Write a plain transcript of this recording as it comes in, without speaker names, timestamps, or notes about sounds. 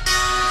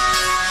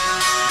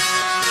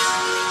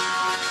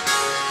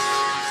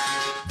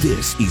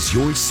This is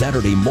your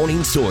Saturday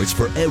morning source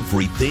for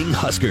everything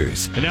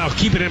Huskers. And now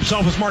keeping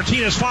himself with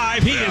Martinez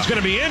 5. He is going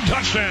to be in.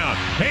 Touchdown.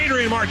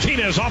 Adrian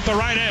Martinez off the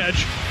right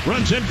edge.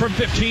 Runs in from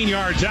 15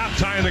 yards out,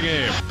 tying the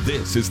game.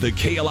 This is the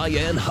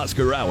KLIN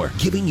Husker Hour,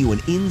 giving you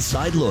an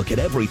inside look at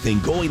everything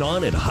going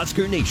on in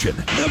Husker Nation.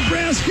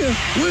 Nebraska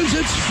wins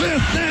its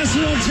 5th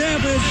national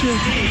championship.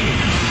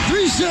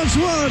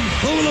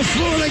 3-1 over the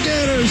Florida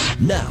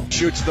Gators. Now,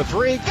 shoots the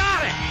three.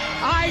 Got it!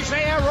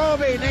 Isaiah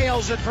Roby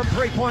nails it from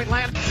three-point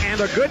land. And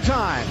a good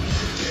time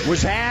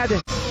was had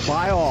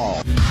by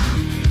all.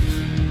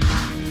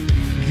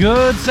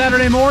 Good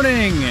Saturday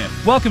morning.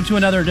 Welcome to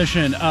another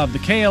edition of the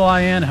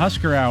KLIN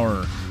Husker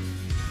Hour.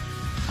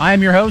 I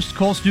am your host,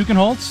 Cole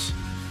Stukenholtz.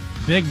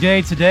 Big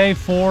day today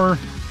for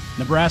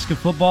Nebraska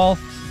football.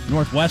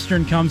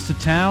 Northwestern comes to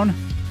town.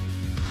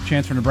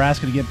 Chance for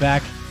Nebraska to get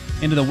back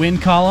into the win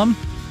column.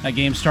 That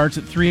game starts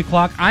at 3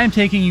 o'clock. I am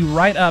taking you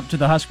right up to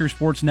the Husker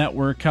Sports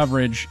Network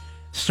coverage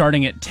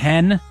starting at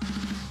 10.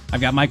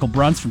 I've got Michael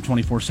Bruntz from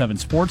 24/7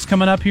 Sports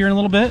coming up here in a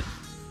little bit.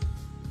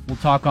 We'll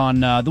talk on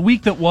the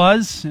week that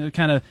was,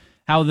 kind of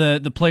how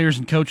the players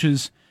and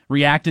coaches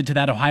reacted to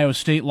that Ohio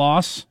State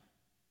loss,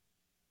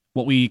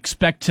 what we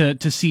expect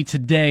to see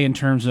today in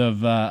terms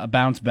of a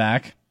bounce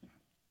back.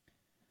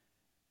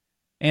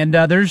 And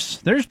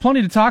there's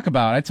plenty to talk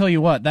about. I tell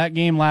you what, that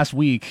game last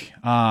week,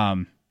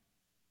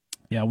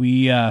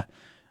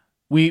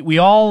 we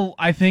all,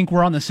 I think,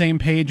 were on the same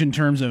page in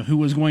terms of who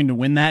was going to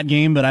win that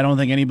game, but I don't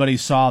think anybody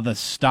saw the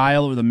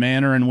style or the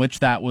manner in which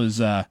that was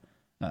the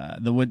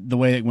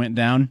way it went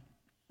down.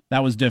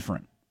 That was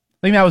different.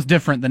 I think that was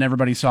different than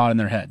everybody saw it in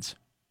their heads.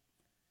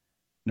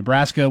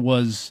 Nebraska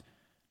was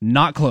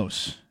not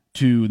close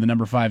to the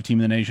number 5 team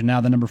in the nation,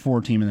 now the number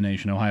 4 team in the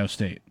nation, Ohio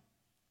State.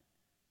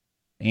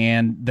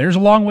 And there's a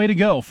long way to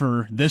go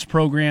for this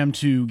program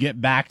to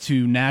get back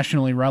to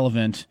nationally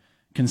relevant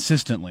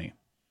consistently.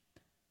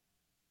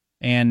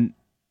 And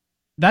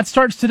that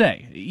starts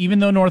today. Even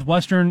though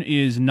Northwestern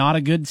is not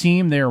a good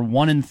team, they're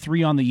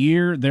 1-3 on the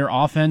year. Their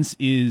offense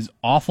is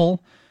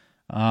awful.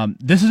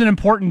 This is an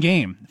important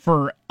game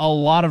for a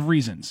lot of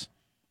reasons.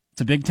 It's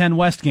a Big Ten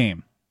West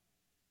game.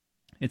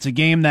 It's a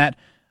game that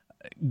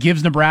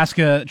gives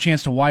Nebraska a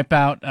chance to wipe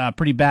out a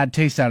pretty bad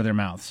taste out of their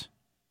mouths.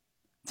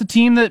 It's a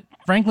team that,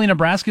 frankly,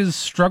 Nebraska has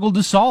struggled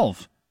to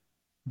solve.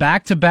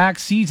 Back-to-back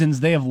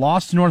seasons, they have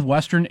lost to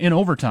Northwestern in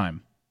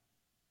overtime.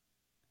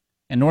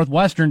 And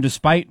Northwestern,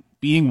 despite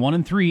being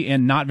 1-3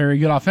 and not very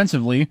good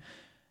offensively,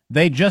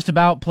 they just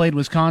about played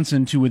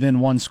Wisconsin to within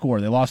one score.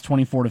 They lost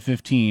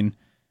 24-15,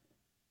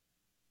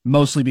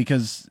 mostly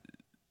because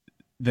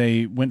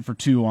they went for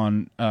 2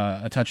 on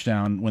a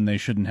touchdown when they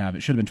shouldn't have.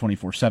 It should have been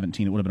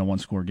 24-17. It would have been a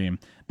one-score game,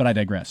 but I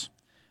digress.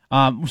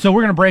 So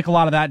we're going to break a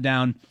lot of that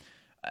down.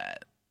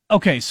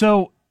 Okay,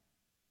 so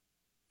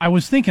I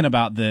was thinking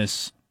about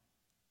this.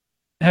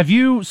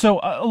 So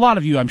a lot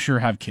of you, I'm sure,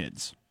 have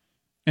kids.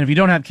 And if you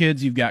don't have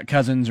kids, you've got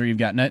cousins or you've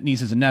got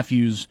nieces and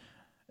nephews.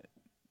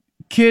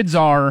 Kids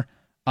are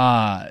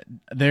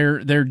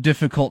they're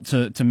difficult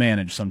to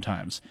manage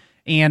sometimes.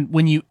 And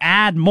when you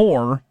add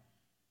more,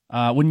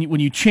 when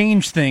you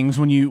change things,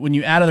 when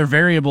you add other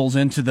variables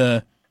into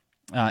the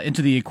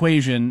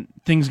equation,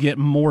 things get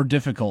more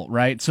difficult,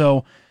 right?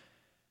 So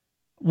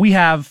we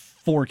have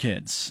 4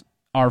 kids.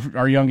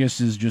 Our youngest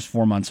is just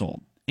 4 months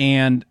old.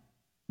 And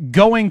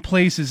going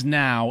places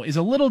now is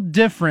a little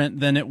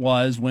different than it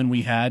was when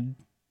we had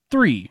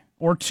 3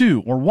 or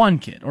 2 or 1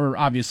 kid, or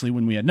obviously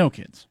when we had no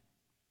kids.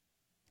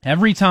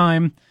 Every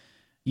time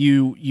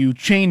you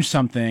change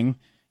something,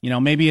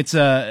 maybe it's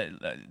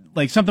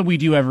like something we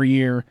do every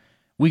year.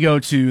 We go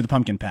to the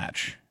pumpkin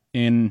patch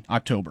in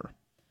October.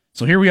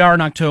 So here we are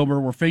in October.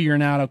 We're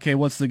figuring out, okay,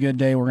 what's the good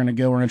day we're going to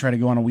go? We're going to try to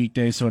go on a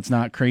weekday so it's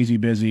not crazy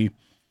busy.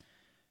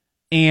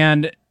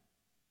 And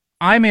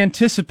I'm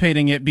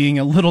anticipating it being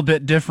a little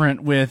bit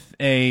different with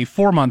a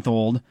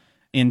 4-month-old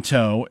in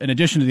tow, in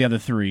addition to the other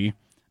 3,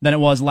 than it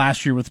was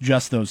last year with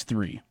just those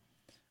 3,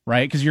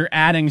 right? Because you're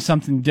adding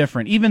something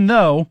different. Even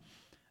though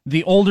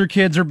the older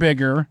kids are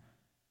bigger,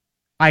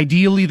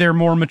 ideally they're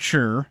more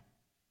mature,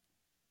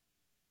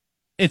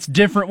 it's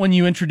different when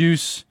you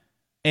introduce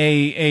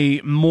a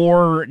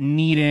more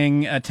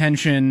needing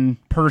attention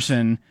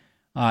person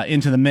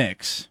into the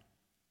mix.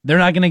 They're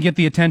not going to get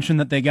the attention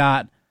that they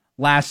got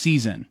last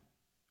season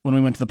when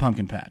we went to the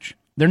pumpkin patch.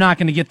 They're not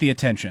going to get the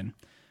attention.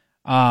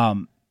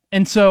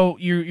 And so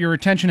your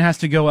attention has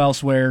to go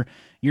elsewhere.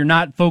 You're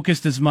not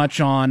focused as much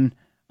on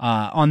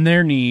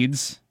their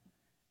needs,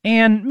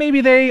 and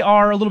maybe they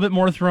are a little bit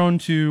more prone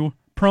to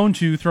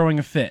throwing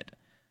a fit.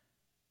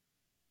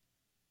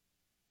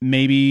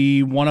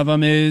 Maybe one of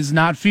them is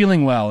not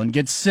feeling well and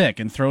gets sick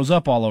and throws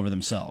up all over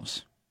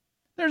themselves.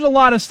 There's a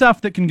lot of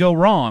stuff that can go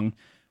wrong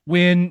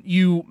when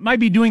you might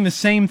be doing the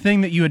same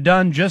thing that you had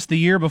done just the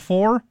year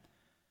before,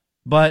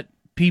 but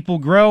people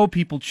grow,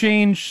 people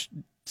change,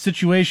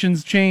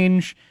 situations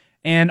change,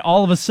 and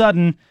all of a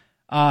sudden,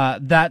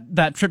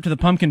 that trip to the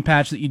pumpkin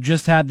patch that you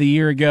just had the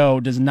year ago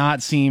does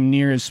not seem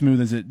near as smooth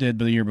as it did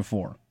the year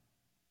before.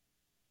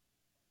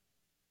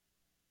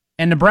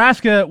 And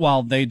Nebraska,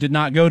 while they did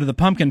not go to the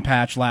pumpkin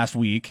patch last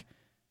week,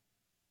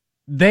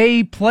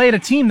 they played a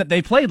team that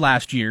they played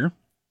last year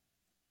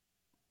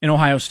in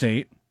Ohio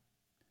State.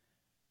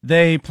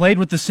 They played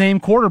with the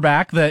same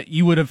quarterback that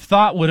you would have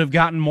thought would have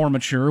gotten more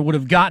mature, would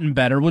have gotten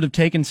better, would have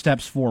taken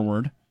steps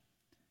forward.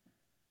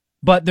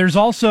 But there's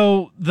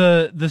also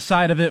the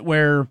side of it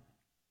where,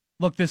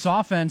 look, this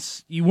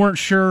offense, you weren't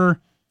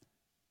sure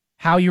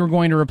how you were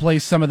going to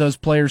replace some of those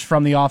players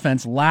from the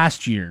offense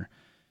last year.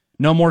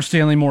 No more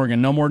Stanley Morgan,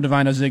 no more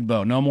Divine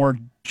Ozigbo, no more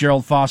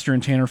Gerald Foster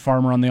and Tanner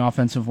Farmer on the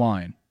offensive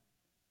line.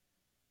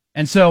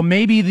 And so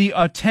maybe the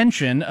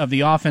attention of the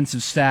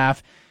offensive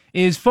staff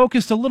is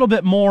focused a little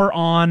bit more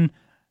on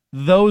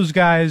those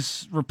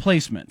guys'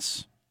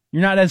 replacements.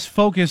 You're not as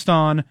focused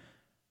on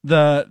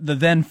the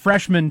then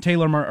freshman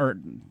Taylor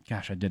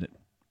I did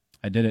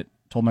it.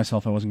 Told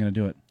myself I wasn't going to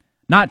do it.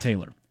 Not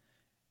Taylor.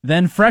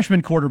 Then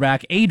freshman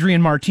quarterback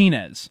Adrian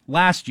Martinez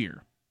last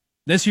year.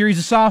 This year he's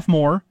a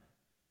sophomore.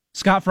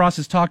 Scott Frost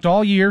has talked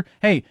all year.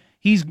 Hey,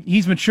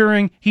 he's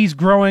maturing, he's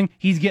growing,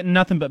 he's getting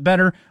nothing but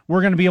better.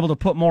 We're going to be able to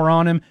put more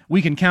on him.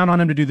 We can count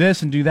on him to do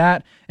this and do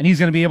that, and he's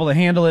going to be able to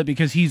handle it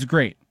because he's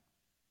great.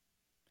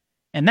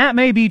 And that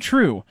may be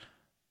true,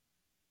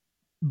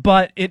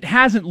 but it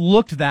hasn't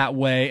looked that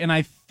way, and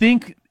I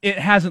think it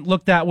hasn't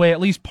looked that way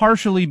at least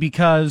partially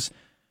because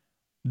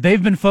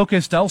they've been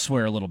focused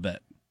elsewhere a little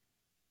bit.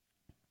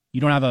 You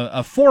don't have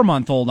a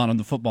 4-month-old on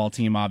the football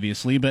team,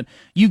 obviously, but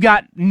you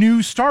got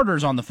new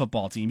starters on the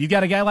football team. You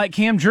got a guy like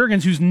Cam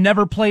Jurgens who's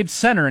never played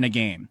center in a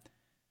game.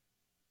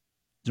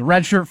 He's a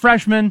redshirt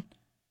freshman,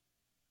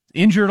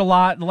 injured a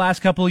lot the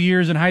last couple of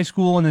years in high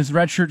school in his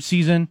redshirt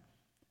season.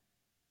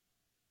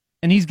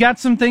 And he's got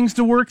some things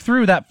to work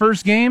through. That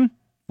first game,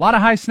 a lot of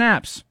high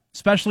snaps,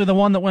 especially the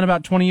one that went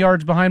about 20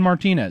 yards behind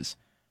Martinez.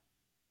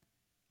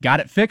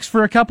 Got it fixed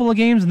for a couple of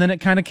games, and then it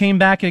kind of came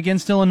back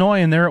against Illinois,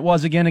 and there it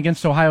was again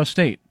against Ohio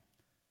State.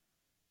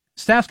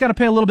 Staff's got to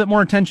pay a little bit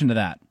more attention to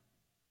that.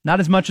 Not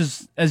as much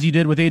as you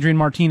did with Adrian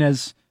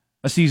Martinez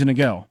a season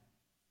ago.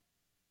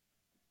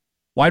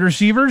 Wide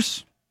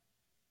receivers,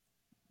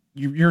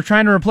 you're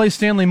trying to replace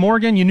Stanley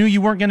Morgan. You knew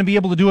you weren't going to be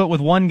able to do it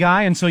with one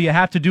guy, and so you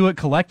have to do it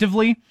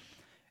collectively.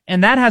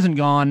 And that hasn't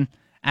gone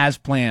as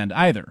planned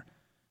either.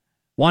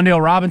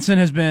 Wan'Dale Robinson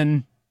has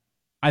been,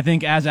 I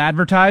think, as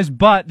advertised,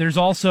 but there's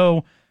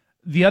also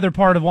the other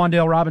part of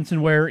Wan'Dale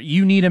Robinson where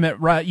you need him at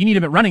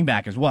running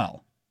back as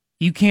well.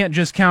 You can't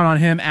just count on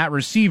him at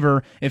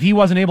receiver. If he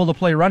wasn't able to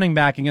play running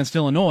back against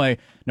Illinois,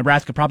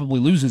 Nebraska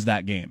probably loses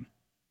that game.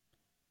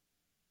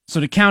 So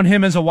to count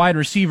him as a wide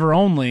receiver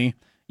only,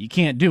 you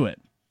can't do it.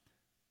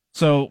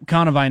 So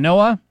Kana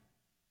Vainoa,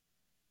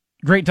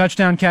 great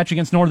touchdown catch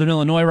against Northern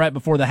Illinois right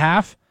before the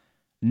half.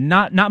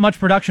 Not much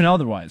production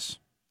otherwise.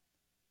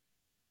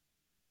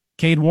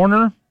 Cade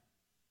Warner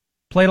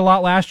played a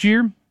lot last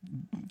year.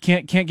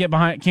 Can't get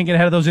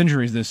ahead of those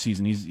injuries this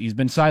season. He's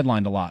been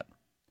sidelined a lot.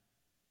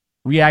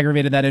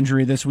 Re-aggravated that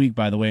injury this week,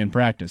 by the way, in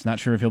practice. Not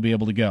sure if he'll be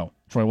able to go.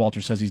 Troy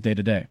Walters says he's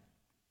day-to-day.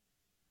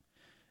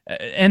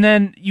 And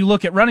then you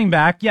look at running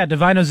back. Yeah,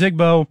 Divine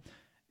Ozigbo,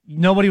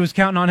 nobody was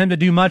counting on him to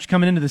do much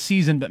coming into the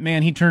season, but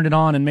man, he turned it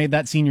on and made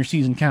that senior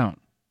season count.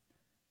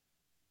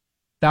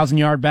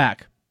 1,000-yard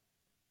back.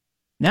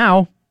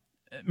 Now,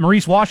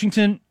 Maurice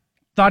Washington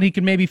thought he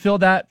could maybe fill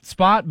that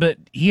spot, but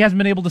he hasn't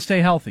been able to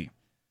stay healthy.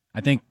 I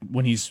think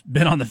when he's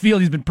been on the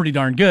field, he's been pretty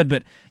darn good,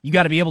 but you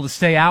got to be able to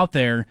stay out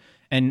there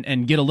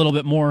and get a little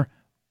bit more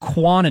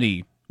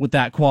quantity with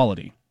that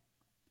quality.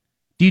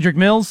 Dedrick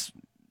Mills,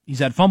 he's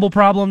had fumble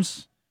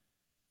problems.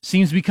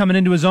 Seems to be coming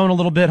into his own a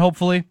little bit,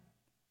 hopefully.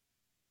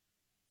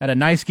 Had a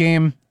nice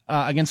game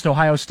against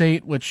Ohio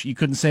State, which you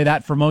couldn't say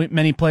that for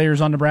many players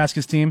on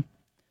Nebraska's team.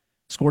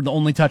 Scored the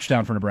only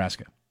touchdown for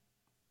Nebraska.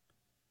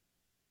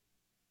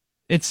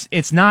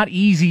 It's not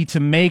easy to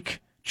make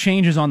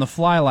changes on the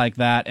fly like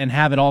that and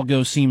have it all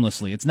go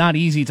seamlessly. It's not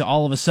easy to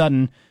all of a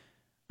sudden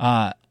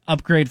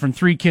upgrade from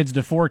 3 kids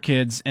to 4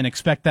 kids and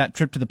expect that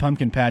trip to the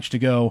pumpkin patch to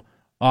go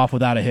off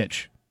without a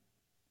hitch.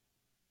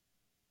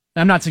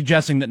 I'm not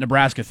suggesting that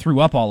Nebraska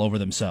threw up all over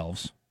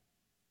themselves,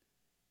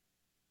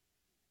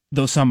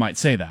 though some might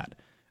say that.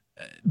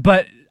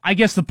 But I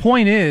guess the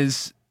point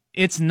is,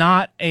 it's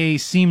not a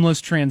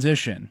seamless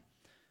transition.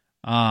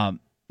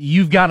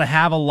 You've got to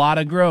have a lot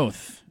of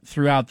growth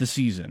throughout the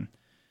season.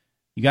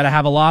 You got to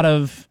have a lot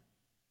of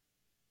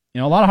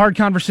hard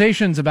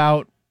conversations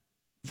about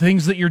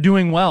things that you're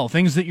doing well,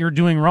 things that you're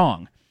doing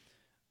wrong.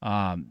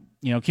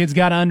 Kids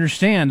got to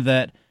understand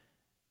that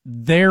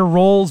their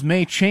roles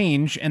may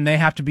change and they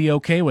have to be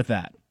okay with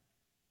that.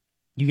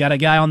 You got a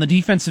guy on the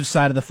defensive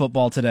side of the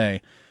football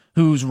today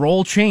whose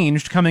role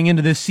changed coming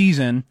into this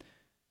season,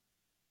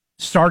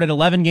 started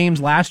 11 games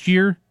last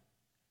year.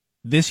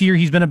 This year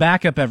he's been a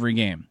backup every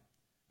game.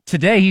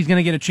 Today he's going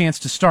to get a chance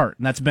to start,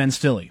 and that's Ben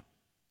Stille.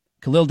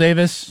 Khalil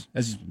Davis,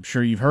 as I'm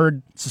sure you've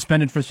heard,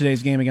 suspended for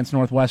today's game against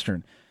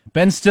Northwestern.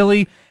 Ben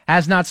Stille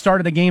has not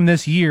started a game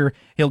this year.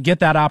 He'll get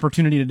that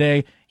opportunity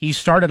today. He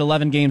started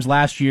 11 games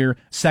last year,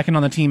 second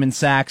on the team in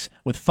sacks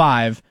with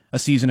 5 a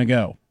season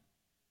ago.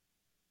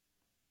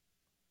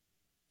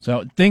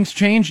 So things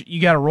change.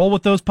 You got to roll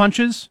with those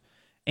punches.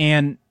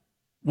 And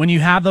when you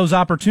have those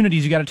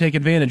opportunities, you got to take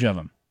advantage of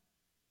them.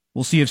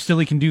 We'll see if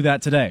Stille can do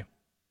that today.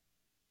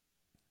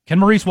 Can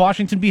Maurice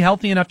Washington be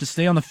healthy enough to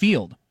stay on the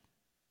field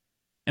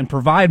and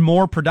provide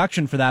more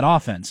production for that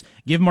offense?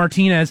 Give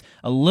Martinez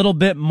a little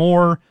bit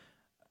more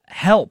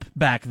help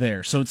back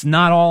there so it's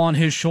not all on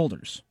his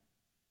shoulders.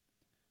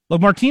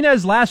 Look,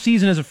 Martinez last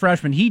season as a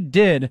freshman, he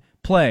did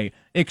play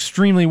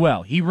extremely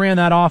well. He ran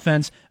that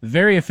offense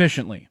very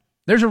efficiently.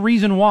 There's a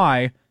reason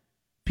why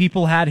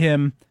people had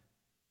him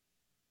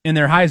in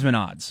their Heisman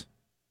odds.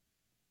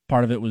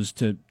 Part of it was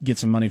to get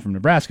some money from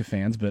Nebraska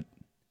fans, but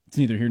it's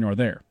neither here nor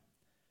there.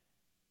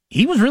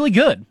 He was really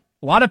good.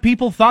 A lot of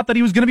people thought that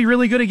he was going to be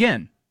really good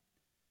again.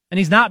 And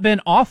he's not been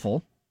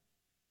awful.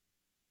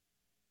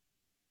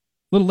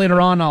 A little later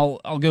on,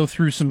 I'll go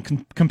through some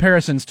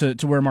comparisons to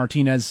where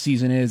Martinez's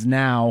season is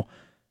now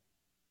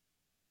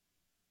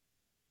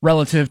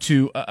relative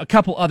to a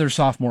couple other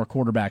sophomore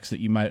quarterbacks that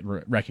you might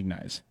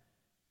recognize.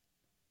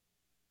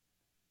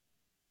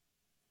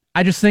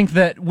 I just think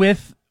that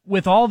with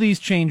all these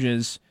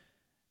changes,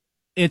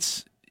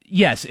 it's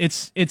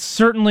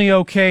certainly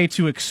okay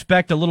to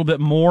expect a little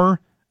bit more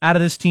out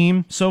of this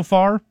team so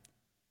far.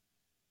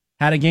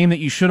 Had a game that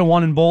you should have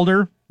won in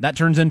Boulder. That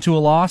turns into a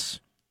loss.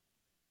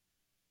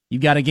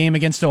 You've got a game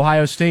against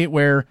Ohio State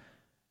where,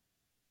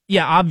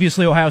 yeah,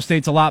 obviously Ohio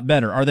State's a lot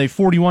better. Are they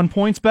 41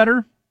 points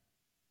better?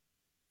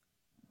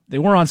 They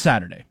were on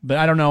Saturday, but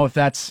I don't know if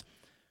that's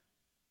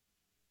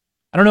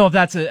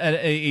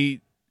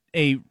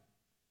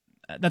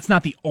that's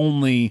not the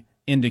only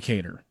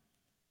indicator.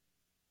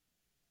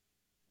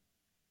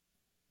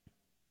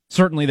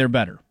 Certainly they're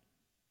better.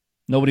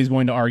 Nobody's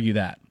going to argue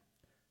that.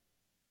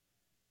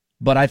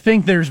 But I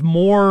think there's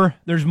more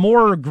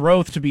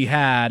growth to be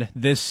had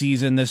this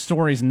season. This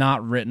story's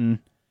not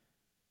written.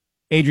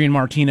 Adrian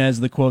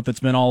Martinez, the quote that's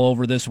been all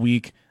over this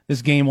week,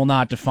 this game will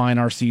not define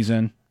our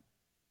season,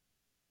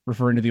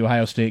 referring to the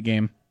Ohio State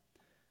game.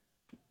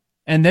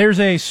 And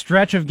there's a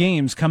stretch of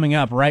games coming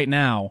up right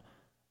now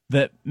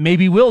that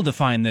maybe will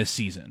define this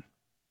season.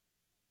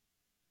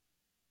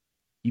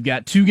 You've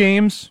got 2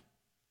 games,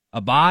 a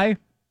bye,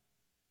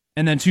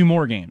 and then 2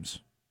 more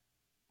games.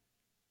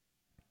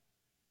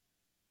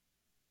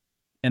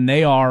 And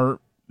they are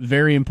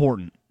very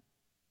important.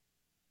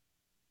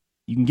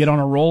 You can get on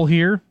a roll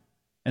here,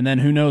 and then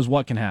who knows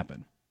what can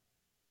happen.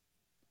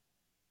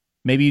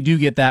 Maybe you do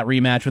get that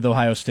rematch with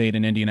Ohio State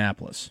in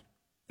Indianapolis.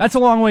 That's a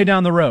long way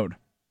down the road.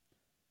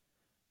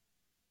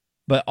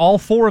 But all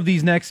 4 of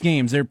these next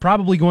games, they're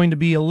probably going to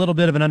be a little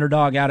bit of an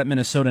underdog out at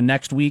Minnesota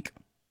next week.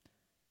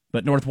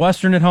 But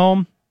Northwestern at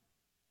home,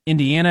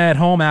 Indiana at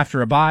home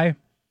after a bye,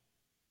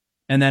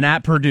 and then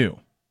at Purdue.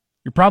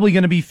 You're probably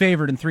going to be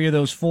favored in 3 of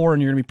those 4,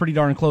 and you're going to be pretty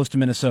darn close to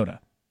Minnesota.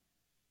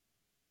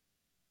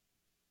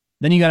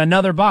 Then you got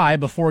another bye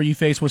before you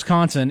face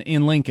Wisconsin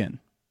in Lincoln.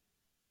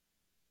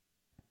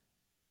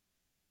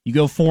 You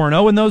go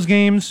 4-0 in those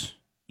games,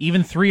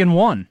 even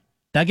 3-1.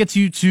 That gets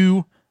you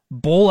to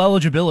bowl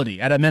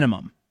eligibility at a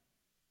minimum.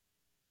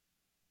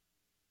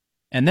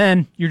 And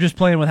then you're just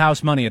playing with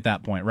house money at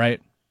that point, right?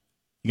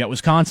 You got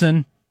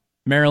Wisconsin,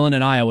 Maryland,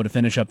 and Iowa to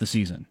finish up the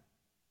season.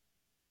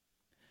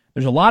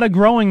 There's a lot of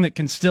growing that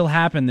can still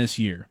happen this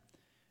year.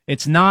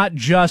 It's not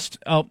just,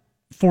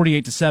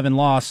 48-7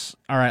 loss.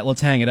 All right,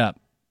 let's hang it up.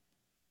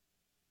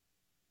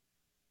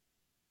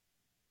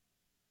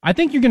 I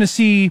think you're going to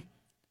see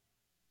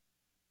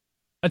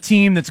a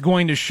team that's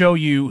going to show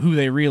you who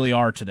they really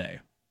are today.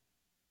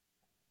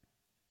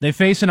 They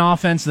face an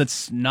offense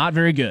that's not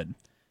very good.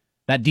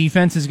 That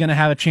defense is going to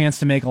have a chance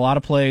to make a lot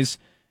of plays,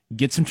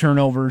 get some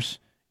turnovers,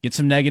 get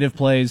some negative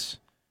plays.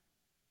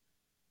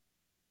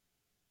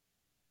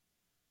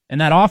 And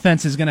that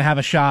offense is going to have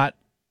a shot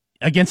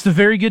against a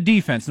very good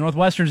defense.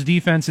 Northwestern's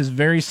defense is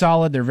very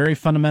solid. They're very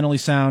fundamentally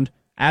sound,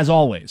 as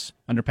always,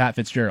 under Pat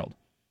Fitzgerald.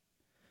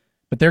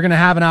 But they're going to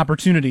have an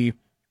opportunity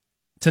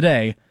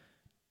today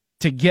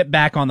to get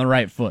back on the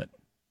right foot.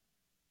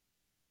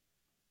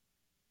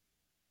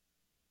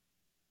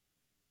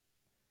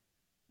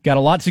 Got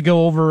a lot to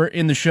go over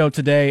in the show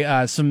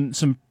today.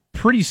 Some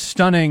pretty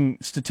stunning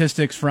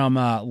statistics from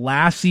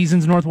last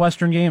season's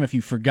Northwestern game. If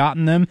you've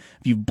forgotten them,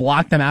 if you've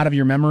blocked them out of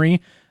your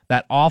memory,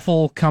 that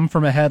awful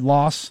come-from-ahead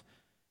loss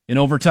in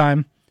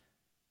overtime,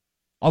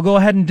 I'll go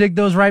ahead and dig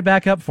those right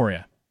back up for you.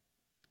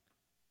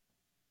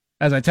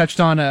 As I touched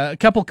on, a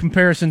couple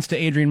comparisons to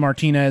Adrian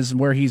Martinez and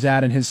where he's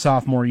at in his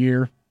sophomore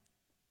year.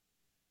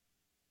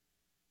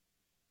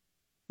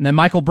 And then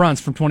Michael Bruns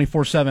from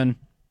 24/7,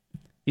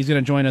 he's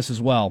going to join us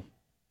as well.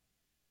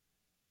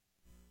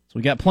 So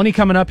we got plenty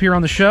coming up here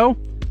on the show,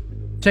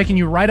 taking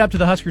you right up to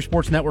the Husker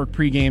Sports Network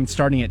pregame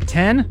starting at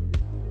 10,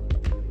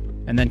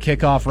 and then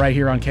kickoff right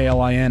here on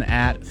KLIN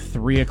at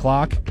 3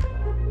 o'clock.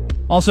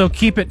 Also,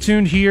 keep it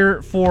tuned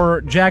here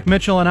for Jack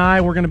Mitchell and I.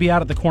 We're going to be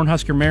out at the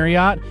Cornhusker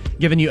Marriott,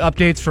 giving you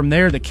updates from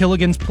there. The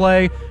Killigans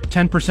play.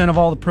 10% of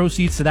all the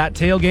proceeds to that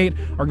tailgate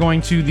are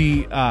going to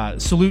the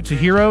Salute to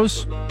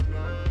Heroes.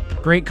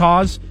 Great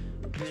cause.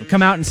 So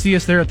come out and see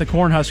us there at the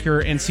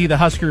Cornhusker and see the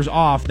Huskers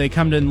off. They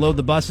come to and load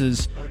the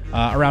buses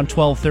around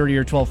 12:30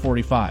 or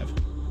 12:45.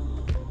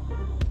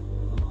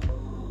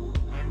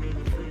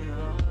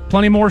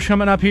 Plenty more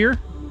coming up here.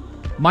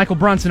 Michael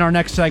Brunson, our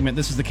next segment.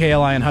 This is the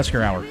KLIN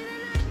Husker Hour.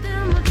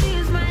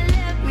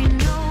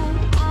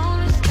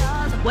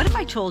 What if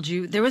I told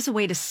you there was a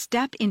way to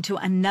step into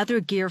another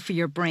gear for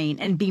your brain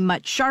and be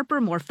much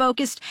sharper, more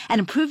focused, and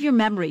improve your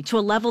memory to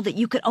a level that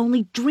you could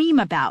only dream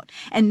about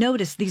and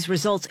notice these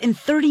results in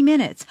 30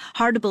 minutes?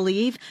 Hard to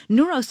believe?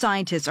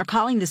 Neuroscientists are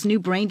calling this new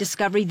brain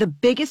discovery the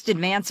biggest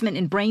advancement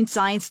in brain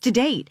science to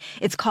date.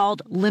 It's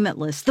called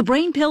Limitless, the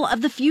brain pill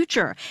of the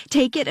future.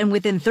 Take it, and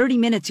within 30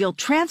 minutes, you'll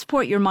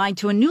transport your mind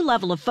to a new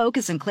level of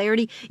focus and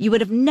clarity you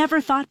would have never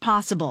thought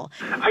possible.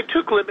 I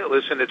took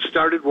Limitless, and it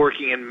started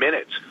working in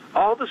minutes.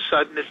 All of a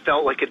sudden, it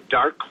felt like a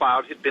dark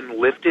cloud had been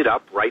lifted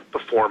up right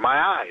before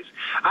my eyes.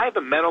 I have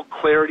a mental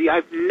clarity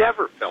I've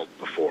never felt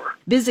before.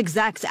 Biz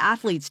execs,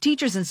 athletes,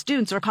 teachers, and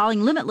students are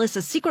calling Limitless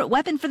a secret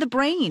weapon for the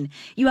brain.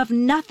 You have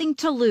nothing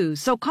to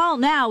lose, so call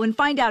now and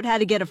find out how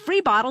to get a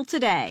free bottle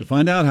today. To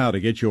find out how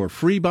to get your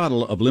free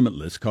bottle of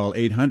Limitless, call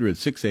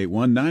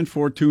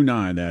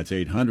 800-681-9429. That's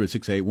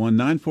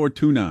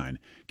 800-681-9429.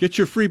 Get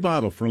your free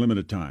bottle for a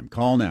limited time.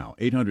 Call now,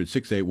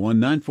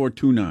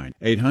 800-681-9429,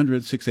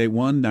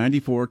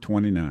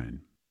 800-681-9429.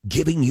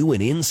 Giving you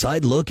an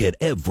inside look at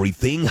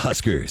everything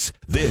Huskers.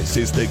 This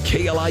is the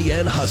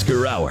KLIN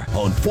Husker Hour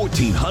on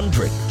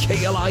 1400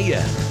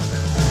 KLIN.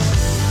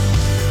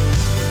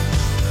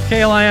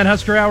 KLIN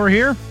Husker Hour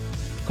here.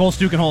 Cole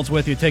Stukenholtz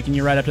with you, taking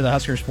you right up to the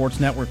Husker Sports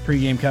Network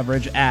pregame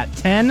coverage at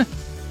 10.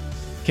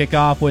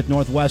 Kickoff with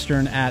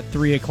Northwestern at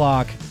 3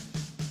 o'clock.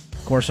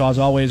 Of course, as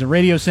always, a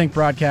Radio Sync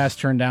broadcast.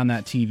 Turn down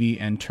that TV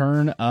and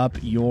turn up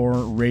your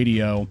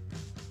radio.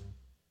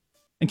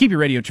 And keep your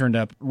radio turned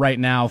up right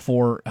now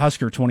for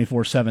Husker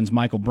 24/7's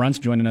Michael Bruntz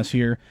joining us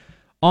here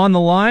on the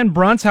line.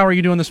 Bruntz, how are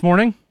you doing this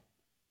morning?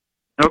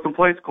 No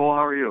complaints, Cole.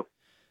 How are you?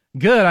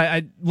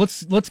 Good.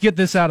 Let's get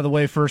this out of the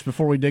way first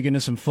before we dig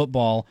into some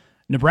football.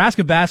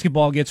 Nebraska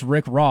basketball gets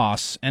Rick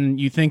Ross,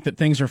 and you think that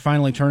things are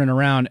finally turning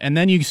around, and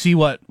then you see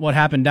what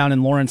happened down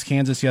in Lawrence,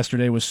 Kansas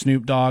yesterday with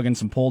Snoop Dogg and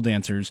some pole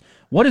dancers.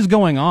 What is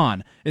going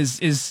on?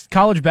 Is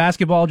college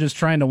basketball just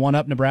trying to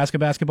one-up Nebraska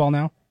basketball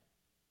now?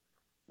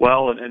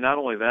 Well, and not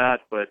only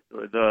that, but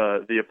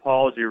the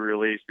apology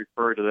release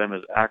referred to them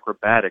as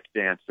acrobatic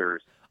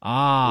dancers.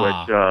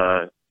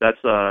 Which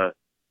that's a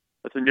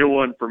new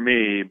one for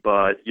me.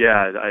 But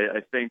yeah,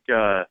 I think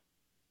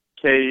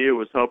KU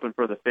was hoping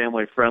for the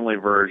family-friendly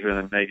version,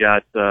 and they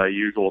got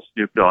usual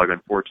Snoop Dogg,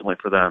 unfortunately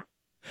for them.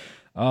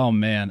 Oh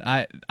man,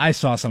 I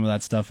saw some of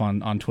that stuff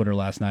on Twitter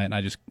last night, and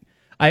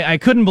I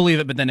couldn't believe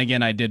it, but then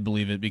again, I did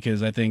believe it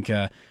because I think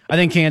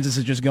Kansas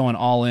is just going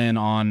all in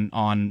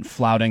on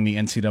flouting the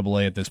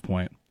NCAA at this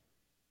point.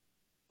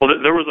 Well,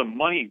 there was a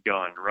money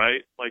gun,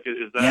 right? Like,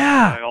 is that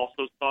what I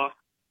also saw?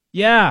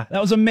 Yeah,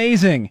 that was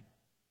amazing.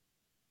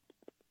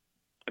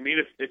 I mean,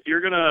 if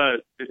you're gonna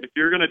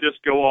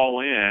just go all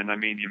in, I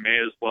mean, you may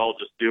as well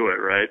just do it,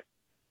 right?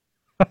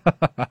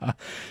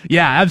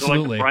 Yeah,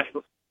 absolutely.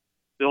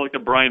 They're like the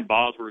Brian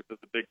Bosworth of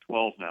the Big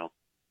 12 now.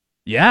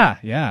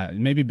 Yeah.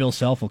 Maybe Bill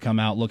Self will come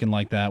out looking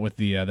like that with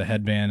the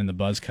headband and the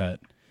buzz cut.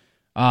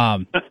 All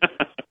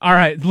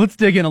right, let's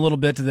dig in a little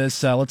bit to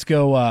this. Let's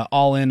go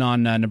all in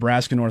on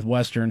Nebraska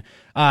Northwestern.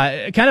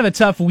 Kind of a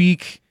tough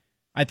week,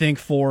 I think,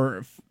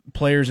 for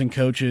players and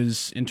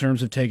coaches in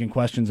terms of taking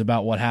questions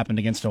about what happened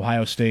against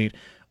Ohio State.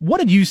 What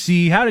did you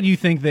see? How did you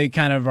think they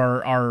kind of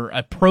are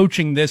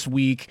approaching this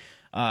week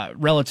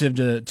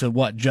relative to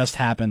what just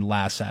happened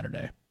last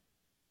Saturday?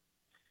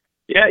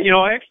 Yeah,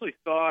 I actually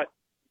thought,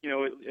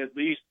 at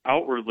least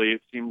outwardly,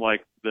 it seemed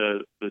like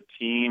the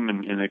team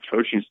and the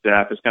coaching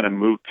staff has kind of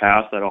moved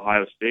past that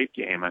Ohio State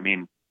game. I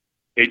mean,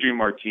 Adrian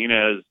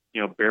Martinez,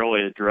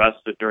 barely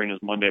addressed it during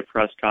his Monday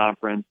press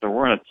conference. There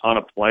weren't a ton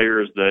of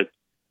players that,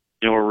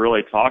 were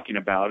really talking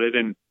about it.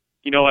 And,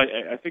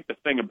 I think the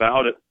thing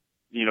about it,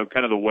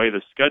 kind of the way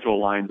the schedule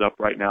lines up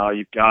right now,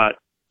 you've got,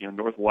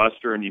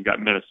 Northwestern, you've got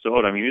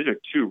Minnesota. I mean, these are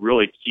two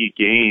really key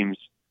games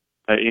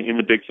in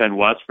the Big Ten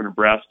West for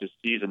Nebraska's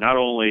season. Not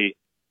only,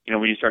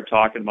 when you start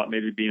talking about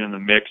maybe being in the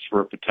mix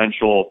for a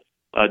potential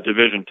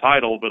division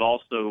title, but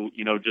also,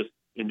 just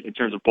in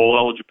terms of bowl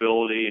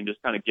eligibility and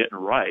just kind of getting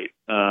right.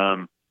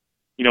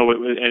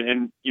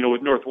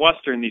 With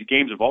Northwestern, these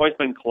games have always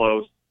been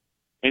close.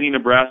 Any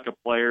Nebraska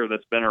player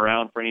that's been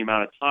around for any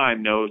amount of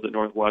time knows that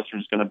Northwestern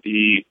is going to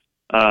be,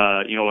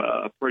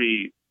 a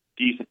pretty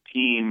decent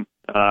team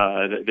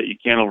that you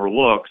can't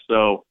overlook.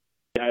 So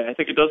I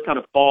think it does kind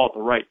of fall at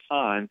the right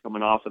time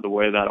coming off of the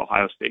way that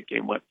Ohio State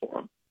game went for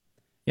them.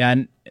 Yeah,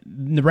 and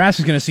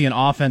Nebraska's going to see an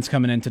offense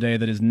coming in today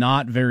that is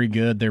not very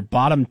good. They're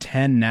bottom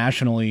 10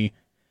 nationally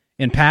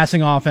in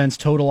passing offense,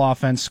 total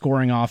offense,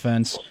 scoring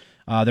offense.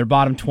 They're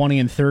bottom 20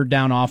 in third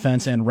down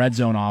offense and red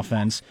zone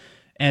offense.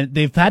 And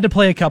they've had to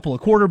play a couple of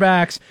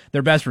quarterbacks.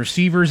 Their best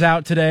receivers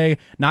out today.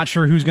 Not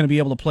sure who's going to be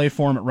able to play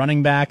for them at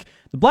running back.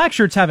 The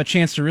Blackshirts have a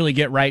chance to really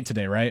get right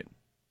today, right?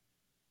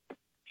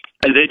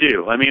 They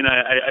do. I mean,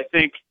 I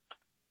think,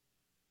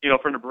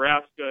 for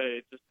Nebraska,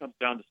 it just comes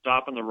down to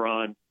stopping the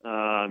run,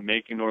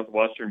 making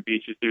Northwestern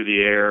beat you through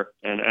the air,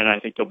 and I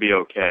think they'll be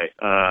okay.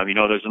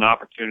 There's an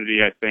opportunity,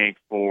 I think,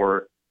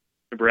 for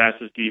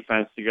Nebraska's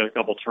defense to get a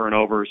couple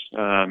turnovers.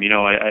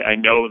 I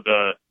know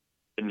the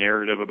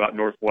narrative about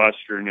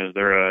Northwestern is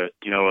they're a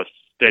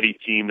steady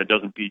team that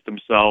doesn't beat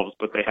themselves,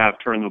 but they have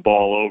turned the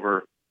ball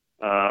over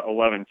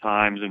 11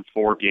 times in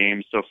 4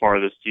 games so far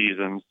this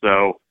season.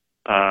 So,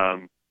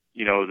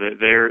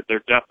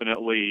 they're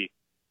definitely,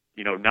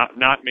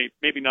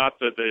 maybe not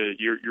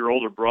your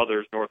older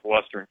brother's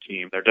Northwestern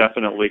team. They're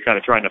definitely kind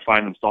of trying to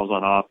find themselves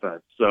on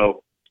offense.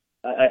 So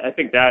I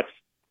think that's,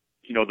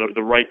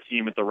 the right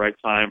team at the right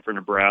time for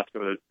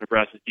Nebraska.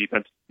 Nebraska's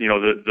defense,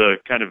 the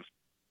kind of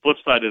flip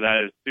side of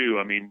that is too,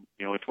 in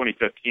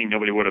 2015,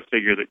 nobody would have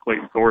figured that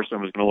Clayton Thorson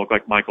was going to look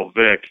like Michael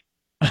Vick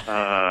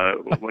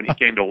when he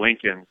came to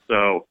Lincoln.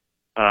 So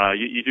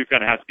you do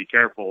kind of have to be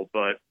careful.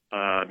 But,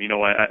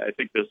 I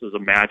think this is a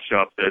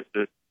matchup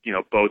that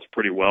bodes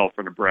pretty well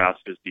for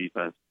Nebraska's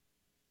defense.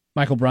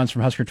 Michael Bruns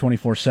from Husker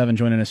 24/7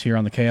 joining us here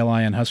on the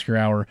KLIN Husker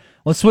Hour.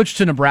 Let's switch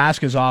to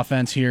Nebraska's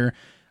offense here.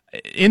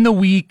 In the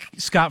week,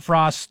 Scott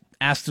Frost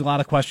asked a lot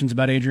of questions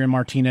about Adrian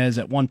Martinez.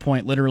 At one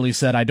point, literally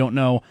said, "I don't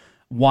know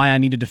why I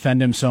need to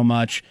defend him so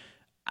much."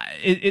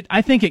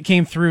 I think it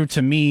came through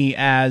to me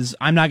as,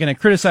 I'm not going to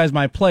criticize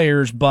my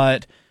players,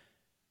 but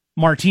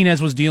Martinez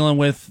was dealing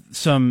with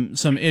some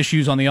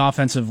issues on the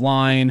offensive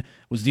line,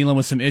 was dealing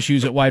with some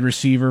issues at wide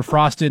receiver.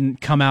 Frost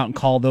didn't come out and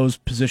call those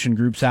position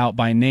groups out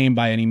by name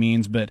by any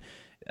means, but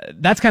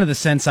that's kind of the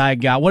sense I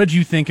got. What did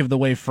you think of the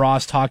way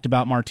Frost talked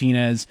about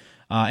Martinez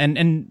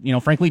and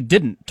frankly,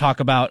 didn't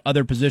talk about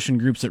other position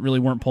groups that really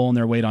weren't pulling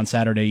their weight on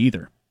Saturday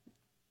either?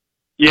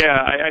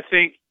 Yeah, I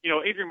think,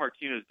 Adrian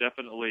Martinez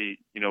definitely,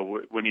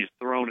 when he's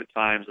thrown at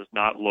times, has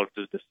not looked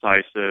as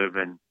decisive,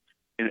 and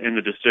in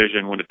the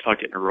decision when to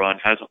tuck it and run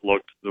hasn't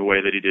looked the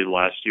way that he did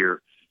last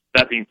year.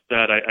 That being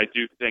said, I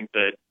do think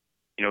that,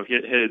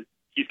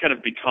 he's kind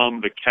of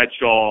become the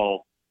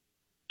catch-all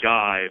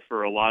guy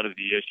for a lot of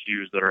the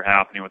issues that are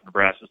happening with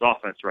Nebraska's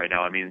offense right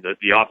now.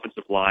 The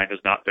offensive line has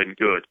not been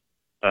good,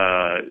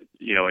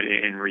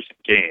 in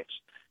recent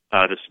games.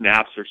 The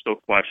snaps are still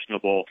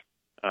questionable.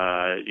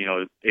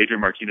 Adrian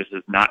Martinez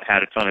has not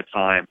had a ton of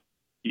time.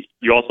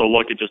 You also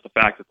look at just the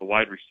fact that the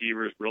wide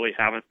receivers really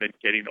haven't been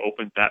getting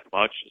open that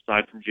much,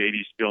 aside from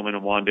J.D. Spielman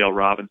and Wan'Dale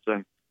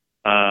Robinson.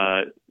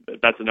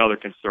 That's another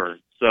concern.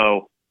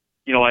 So,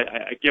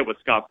 I get what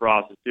Scott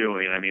Frost is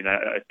doing. I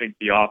think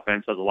the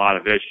offense has a lot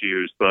of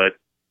issues, but,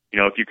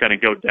 if you kind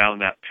of go down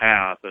that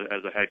path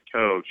as a head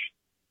coach,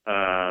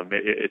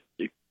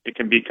 it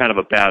can be kind of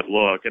a bad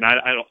look. And I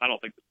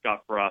don't think that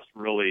Scott Frost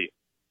really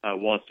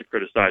wants to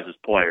criticize his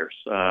players.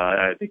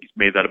 I think he's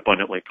made that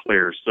abundantly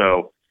clear.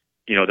 So,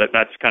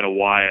 that's kind of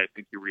why I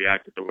think he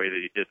reacted the way that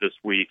he did this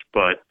week.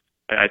 But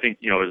I think,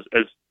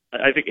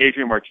 I think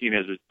Adrian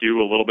Martinez is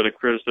due a little bit of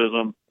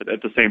criticism. But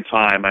at the same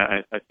time,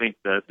 I think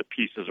that the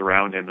pieces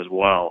around him as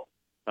well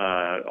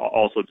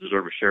also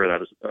deserve a share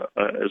of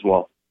that as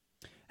well.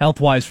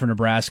 Health-wise for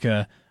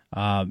Nebraska,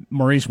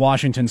 Maurice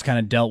Washington's kind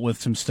of dealt with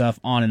some stuff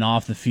on and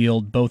off the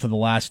field both of the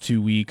last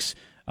 2 weeks.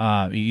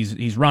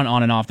 He's run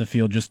on and off the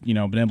field, just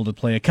been able to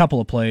play a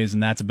couple of plays,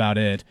 and that's about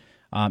it.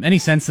 Any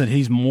sense that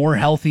he's more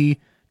healthy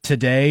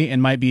today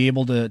and might be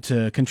able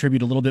to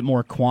contribute a little bit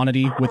more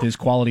quantity with his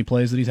quality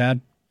plays that he's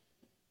had?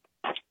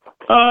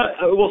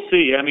 We'll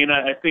see.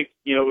 I think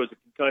it was a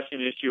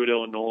concussion issue at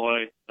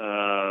Illinois.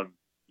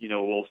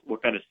 We'll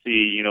kind of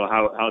see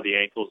how the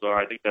ankles are.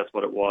 I think that's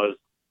what it was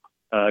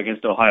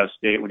against Ohio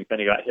State when he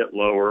kind of got hit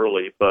low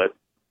early, but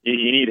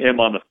you need him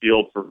on the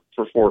field for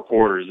 4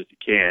 quarters if you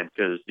can,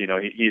 because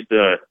he's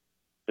the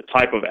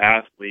type of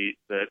athlete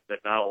that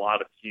not a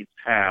lot of teams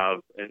have,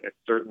 and it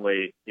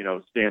certainly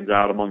stands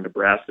out among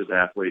Nebraska's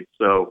athletes.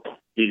 So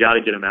you got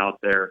to get him out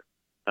there.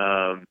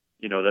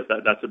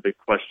 That's a big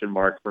question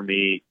mark for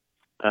me.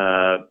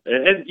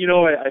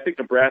 I think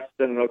Nebraska's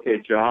done an okay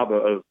job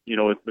of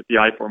with the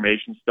I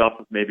formation stuff,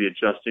 of maybe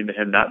adjusting to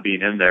him not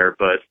being in there,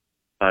 but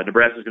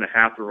Nebraska's going to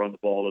have to run the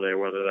ball today,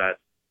 whether that's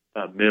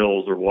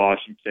Mills or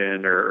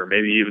Washington, or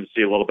maybe even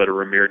see a little bit of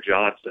Ramir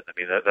Johnson.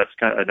 That's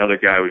kind of another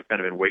guy we've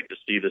kind of been waiting to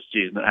see this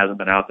season that hasn't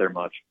been out there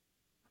much.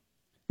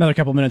 Another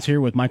couple minutes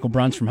here with Michael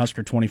Bruns from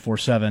Husker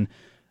 24/7.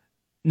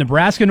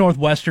 Nebraska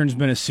Northwestern's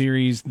been a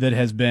series that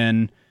has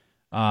been,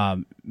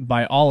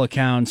 by all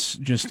accounts,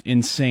 just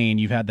insane.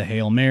 You've had the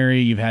Hail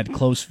Mary, you've had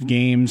close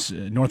games.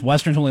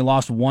 Northwestern's only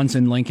lost once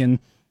in Lincoln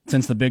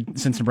since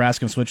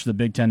Nebraska switched to the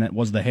Big Ten. That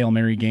was the Hail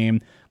Mary game.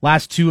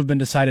 Last 2 have been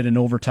decided in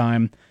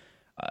overtime.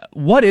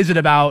 What is it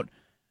about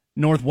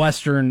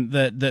Northwestern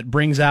that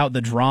brings out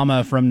the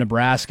drama from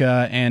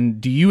Nebraska? And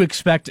do you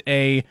expect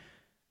a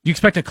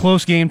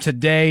close game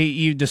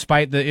today,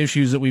 despite the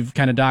issues that we've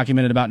kind of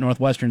documented about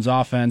Northwestern's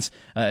offense?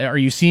 Are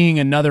you seeing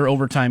another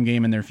overtime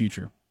game in their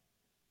future?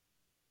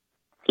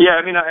 Yeah,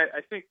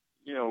 I think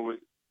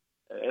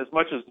as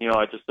much as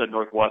I just said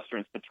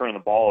Northwestern's been turning the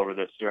ball over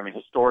this year.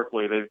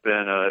 Historically they've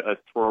been a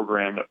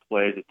program that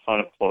plays a ton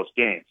of close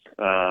games.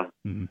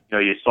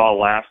 You saw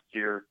last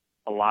year,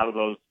 a lot of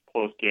those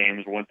close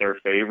games went their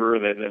favor,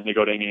 then they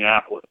go to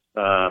Indianapolis.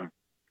 I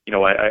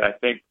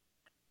think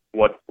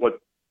what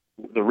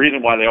the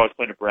reason why they always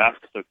play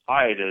Nebraska so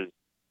tight is,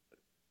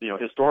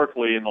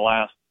 historically in the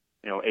last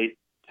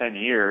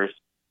 8-10 years,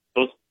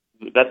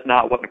 that's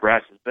not what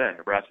Nebraska's been.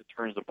 Nebraska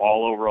turns the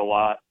ball over a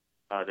lot.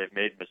 They've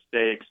made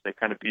mistakes. They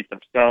kind of beat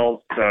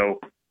themselves. So,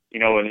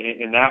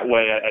 in that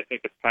way, I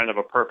think it's kind of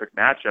a perfect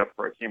matchup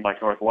for a team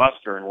like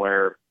Northwestern,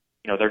 where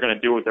they're going to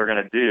do what they're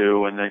going to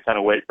do, and then kind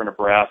of wait for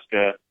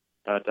Nebraska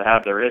to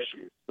have their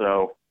issues.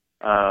 So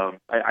I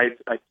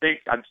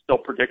think I'm still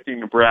predicting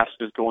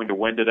Nebraska is going to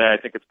win today.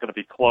 I think it's going to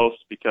be close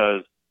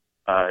because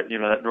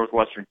that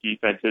Northwestern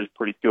defense is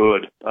pretty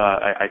good.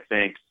 I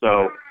think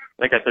so.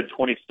 I think I said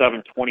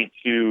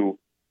 27-22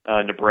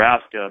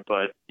 Nebraska,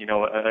 but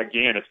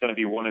again, it's going to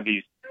be one of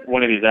these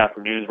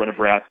afternoons where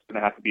Nebraska's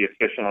going to have to be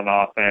efficient on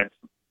offense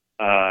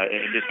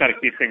and just kind of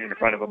keep things in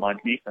front of them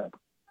on defense.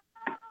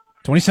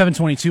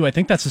 27-22. I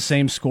think that's the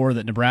same score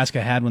that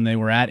Nebraska had when they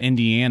were at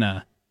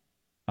Indiana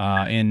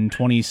in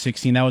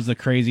 2016. That was the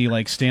crazy,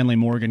 Stanley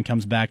Morgan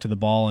comes back to the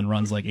ball and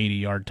runs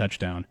 80-yard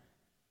touchdown.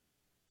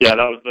 Yeah,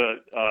 that was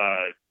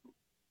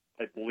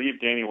I believe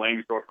Danny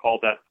Langsdorff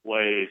called that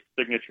play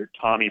signature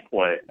Tommy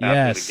play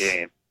after the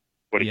game.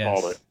 What he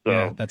called it. So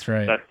yeah, that's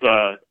right.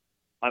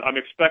 I'm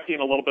expecting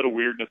a little bit of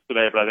weirdness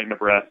today, but I think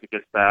Nebraska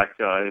gets back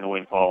in the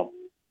win column.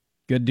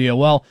 Good deal.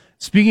 Well,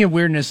 speaking of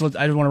weirdness, I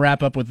just want to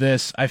wrap up with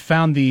this. I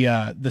found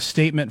the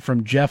statement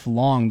from Jeff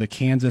Long, the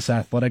Kansas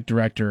athletic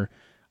director.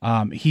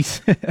 He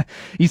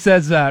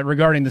says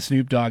regarding the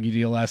Snoop Doggy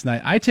deal last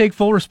night, I take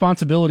full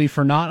responsibility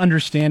for not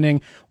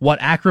understanding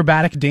what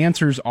acrobatic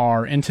dancers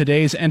are in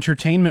today's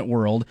entertainment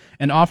world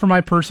and offer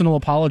my personal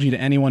apology to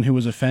anyone who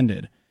was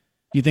offended.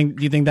 Do you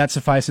think that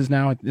suffices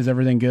now? Is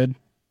everything good?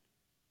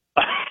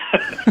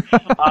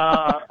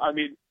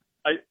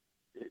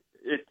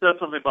 It says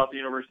something about the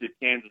University of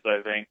Kansas,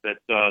 I think, that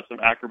some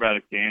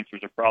acrobatic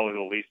dancers are probably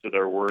the least of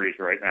their worries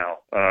right now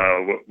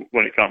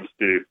when it comes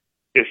to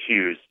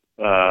issues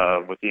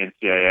with the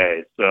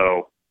NCAA.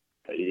 So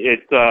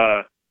it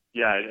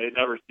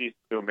never ceases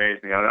to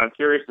amaze me. I'm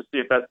curious to see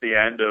if that's the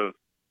end of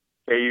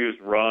KU's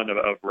run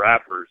of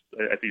rappers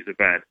at these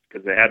events,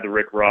 because they had the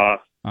Rick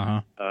Ross,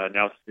 now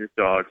Snoop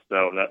Dogg.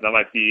 So that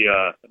might be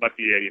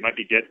it. You might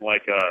be getting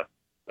a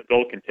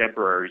adult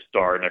contemporary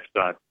star next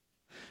time.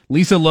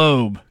 Lisa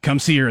Loeb, come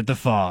see her at the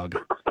Fog.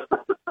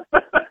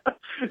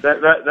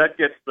 that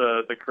gets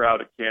the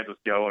crowd at Kansas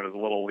going, is a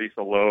little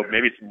Lisa Loeb,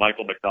 maybe some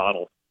Michael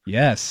McDonald.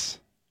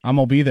 Yes, I'm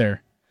gonna be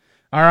there.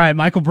 All right,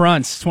 Michael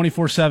Bruntz,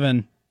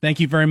 24/7.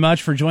 Thank you very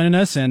much for joining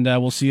us, and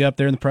we'll see you up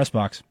there in the press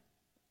box.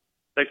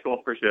 Thanks, Cole.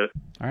 Appreciate it.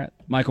 All right,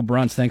 Michael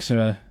Bruntz. Thanks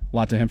a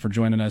lot to him for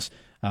joining us.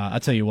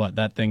 I'll tell you what,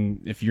 that thing.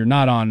 If you're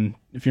not on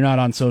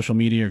social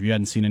media, or if you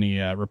hadn't seen any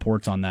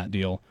reports on that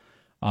deal,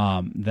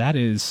 that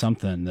is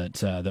something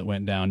that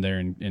went down there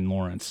in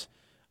Lawrence.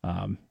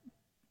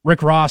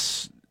 Rick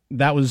Ross.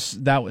 It was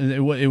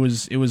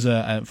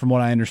from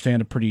what I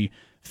understand, a pretty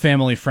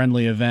family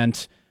friendly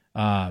event.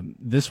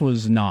 This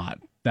was not.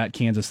 That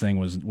Kansas thing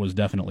was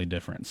definitely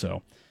different.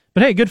 So,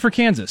 but hey, good for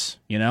Kansas.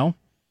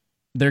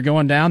 They're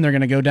going down. They're going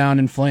to go down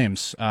in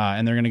flames,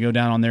 and they're going to go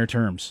down on their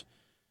terms.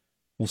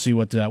 We'll see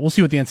what the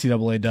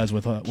NCAA does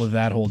with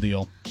that whole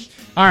deal.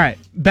 All right,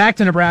 back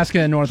to Nebraska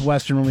and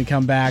Northwestern when we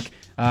come back.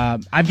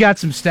 I've got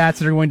some stats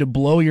that are going to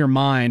blow your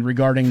mind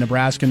regarding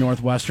Nebraska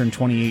Northwestern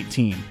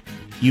 2018.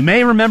 You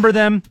may remember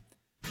them.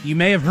 You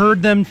may have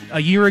heard them a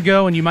year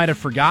ago, and you might have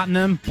forgotten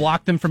them,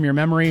 blocked them from your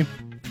memory.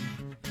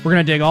 We're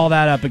going to dig all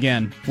that up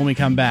again when we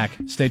come back.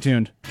 Stay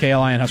tuned.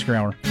 KLIN Husker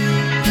Hour.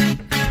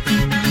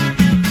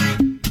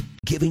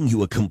 Giving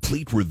you a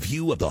complete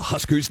review of the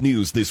Huskers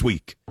news this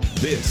week.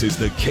 This is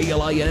the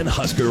KLIN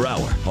Husker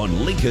Hour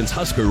on Lincoln's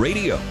Husker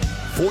Radio,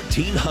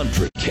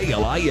 1400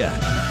 KLIN.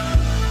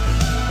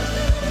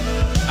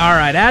 All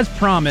right, as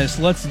promised,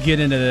 let's get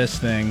into this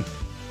thing.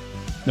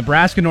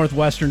 Nebraska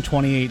Northwestern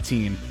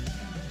 2018.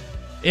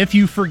 If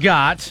you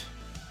forgot,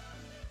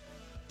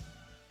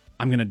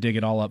 I'm going to dig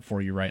it all up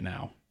for you right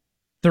now.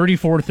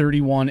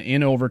 34-31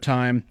 in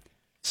overtime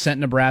sent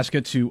Nebraska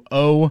to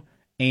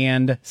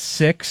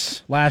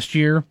 0-6 last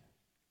year,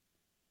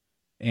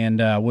 and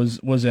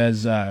was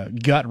as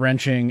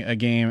gut-wrenching a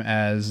game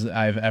as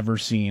I've ever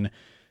seen,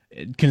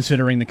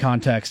 considering the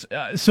context.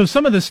 So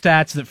some of the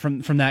stats that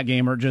from that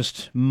game are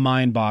just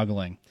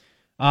mind-boggling.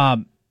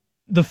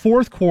 The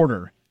fourth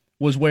quarter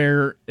was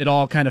where it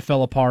all kind of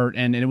fell apart,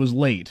 and it was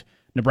late.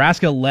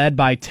 Nebraska led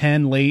by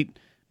 10 late.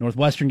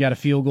 Northwestern got a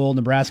field goal.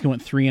 Nebraska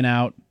went 3 and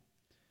out.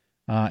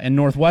 And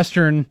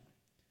Northwestern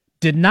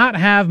did not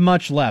have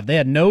much left. They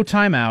had no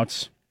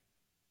timeouts.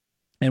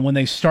 And when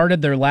they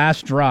started their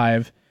last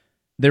drive,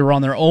 they were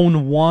on their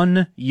own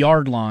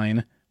 1-yard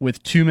line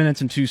with 2 minutes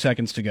and 2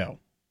 seconds to go.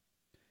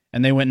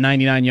 And they went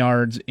 99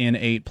 yards in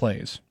 8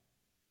 plays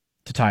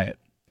to tie it.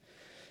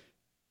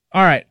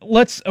 All right,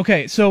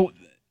 so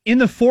in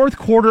the fourth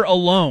quarter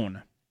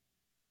alone,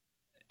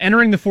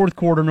 entering the fourth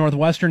quarter,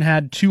 Northwestern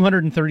had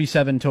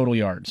 237 total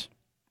yards.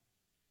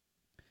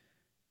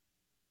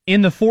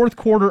 In the fourth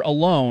quarter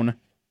alone,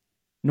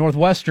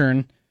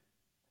 Northwestern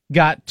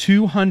got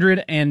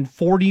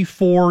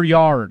 244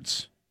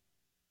 yards.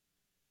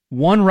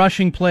 One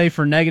rushing play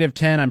for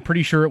 -10. I'm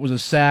pretty sure it was a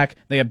sack.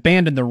 They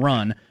abandoned the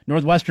run.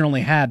 Northwestern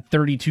only had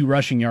 32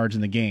 rushing yards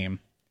in the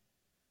game.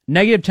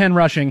 -10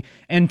 rushing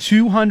and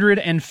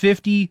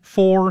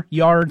 254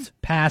 yards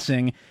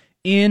passing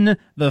in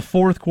the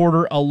fourth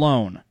quarter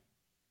alone.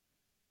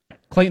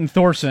 Clayton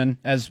Thorson,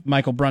 as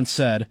Michael Brunt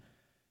said,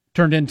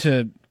 turned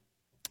into,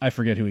 I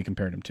forget who he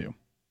compared him to,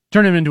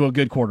 turned him into a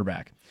good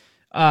quarterback.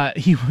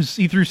 He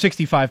threw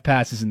 65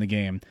 passes in the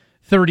game.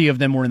 30 of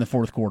them were in the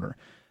fourth quarter.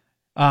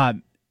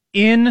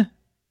 In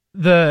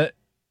the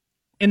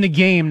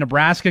game,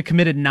 Nebraska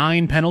committed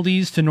 9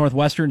 penalties to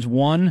Northwestern's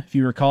 1. If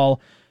you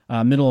recall,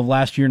 middle of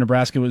last year,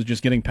 Nebraska was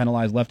just getting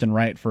penalized left and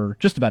right for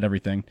just about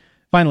everything.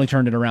 Finally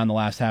turned it around the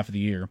last half of the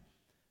year.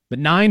 But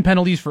 9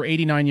 penalties for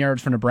 89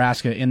 yards for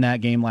Nebraska in that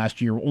game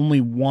last year,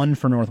 only 1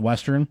 for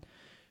Northwestern.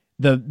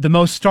 The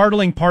most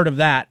startling part of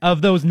that,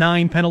 of those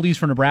 9 penalties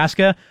for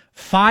Nebraska,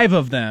 5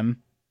 of them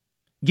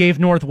gave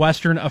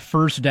Northwestern a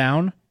first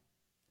down,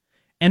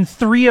 and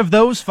 3 of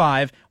those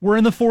 5 were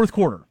in the fourth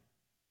quarter.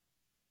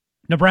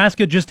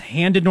 Nebraska just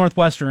handed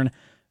Northwestern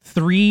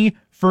 3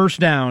 first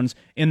downs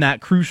in that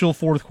crucial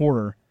fourth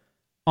quarter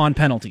on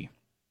penalty.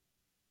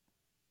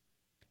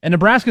 And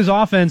Nebraska's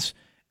offense,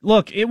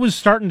 look, it was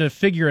starting to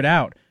figure it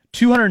out.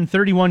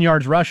 231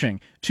 yards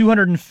rushing,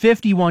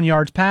 251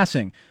 yards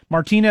passing.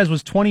 Martinez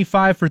was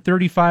 25 for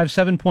 35,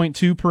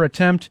 7.2 per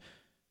attempt,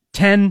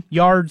 10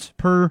 yards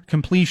per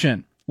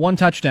completion, 1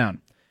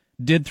 touchdown.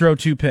 Did throw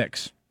 2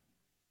 picks.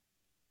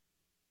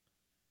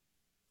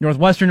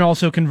 Northwestern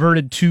also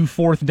converted 2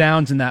 fourth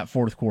downs in that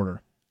fourth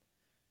quarter.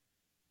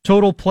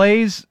 Total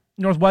plays,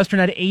 Northwestern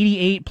had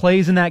 88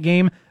 plays in that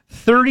game.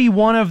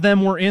 31 of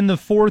them were in the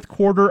fourth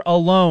quarter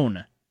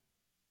alone.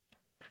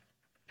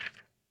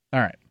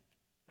 All right.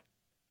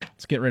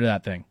 Let's get rid of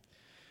that thing.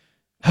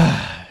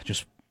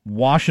 Just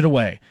wash it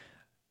away.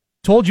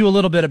 Told you a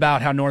little bit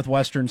about how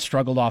Northwestern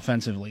struggled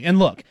offensively. And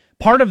look,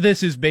 part of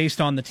this is based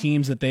on the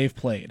teams that they've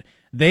played.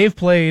 They've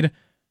played,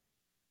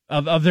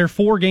 of their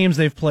 4 games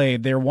they've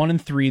played, they're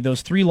 1-3.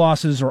 Those 3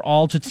 losses are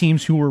all to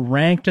teams who were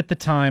ranked at the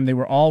time. They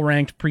were all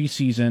ranked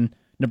preseason.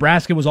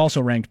 Nebraska was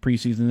also ranked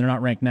preseason. They're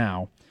not ranked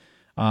now.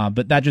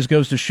 But that just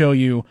goes to show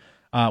you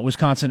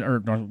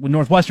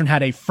Northwestern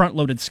had a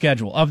front-loaded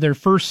schedule. Of their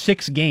first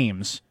 7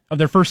 games,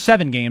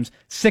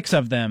 6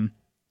 of them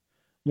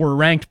were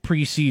ranked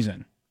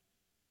preseason.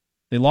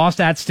 They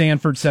lost at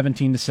Stanford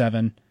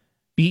 17-7,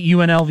 beat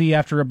UNLV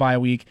after a bye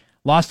week,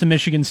 lost to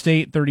Michigan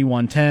State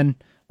 31-10,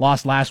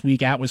 lost last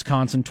week at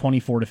Wisconsin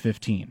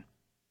 24-15.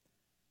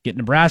 Get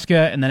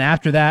Nebraska, and then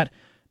after that,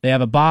 they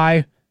have a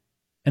bye,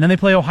 and then they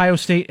play Ohio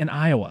State and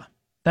Iowa.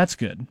 That's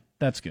good.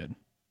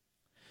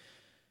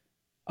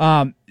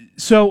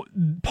 So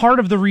part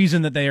of the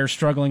reason that they are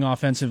struggling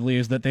offensively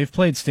is that they've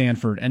played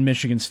Stanford and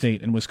Michigan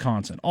State and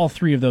Wisconsin. All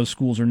 3 of those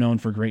schools are known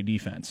for great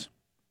defense.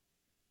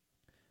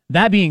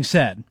 That being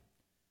said,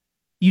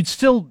 you'd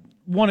still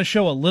want to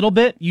show a little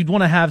bit. You'd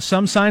want to have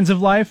some signs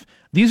of life.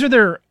 These are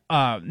their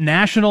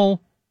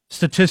national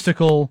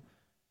statistical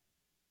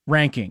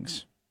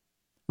rankings.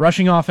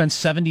 Rushing offense,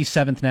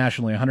 77th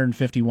nationally,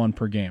 151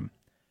 per game.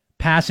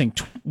 Passing,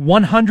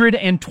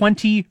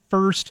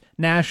 121st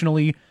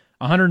nationally,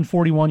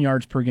 141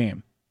 yards per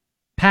game.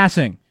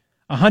 Passing,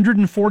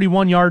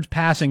 141 yards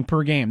passing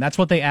per game. That's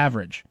what they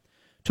average.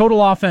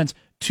 Total offense,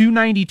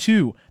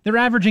 292. They're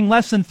averaging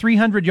less than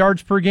 300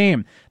 yards per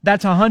game.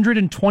 That's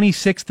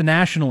 126th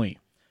nationally.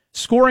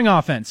 Scoring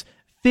offense,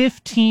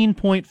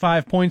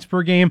 15.5 points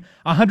per game,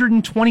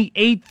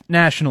 128th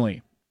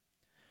nationally.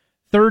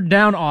 Third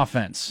down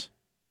offense,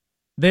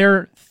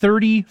 they're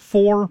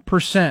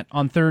 34%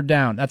 on third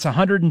down. That's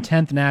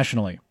 110th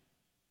nationally.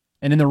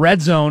 And in the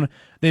red zone,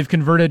 they've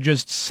converted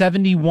just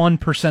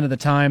 71% of the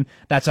time.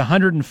 That's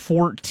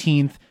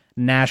 114th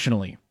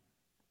nationally.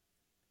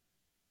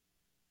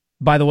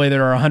 By the way,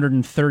 there are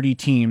 130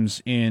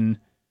 teams in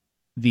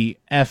the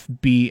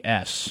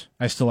FBS.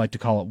 I still like to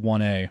call it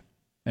 1A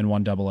and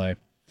 1AA.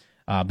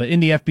 But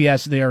in the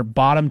FBS, they are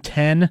bottom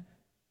 10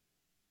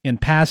 in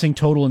passing,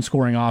 total, and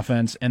scoring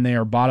offense, and they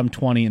are bottom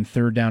 20 in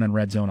third down and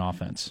red zone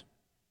offense.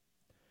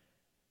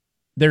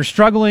 They're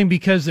struggling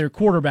because their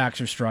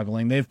quarterbacks are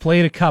struggling. They've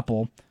played a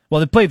couple.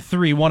 Well, they played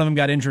 3. One of them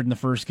got injured in the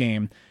first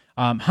game.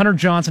 Hunter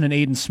Johnson and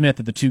Aiden Smith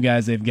are the 2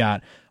 guys they've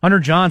got. Hunter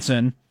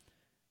Johnson,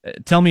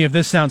 tell me if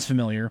this sounds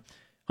familiar.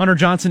 Hunter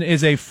Johnson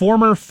is a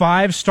former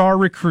 5-star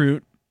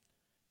recruit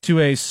to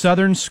a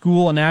Southern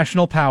school, a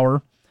national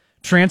power,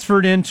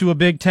 transferred into a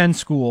Big Ten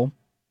school.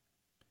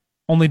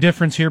 Only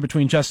difference here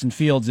between Justin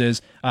Fields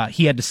is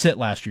he had to sit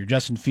last year.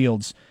 Justin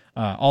Fields,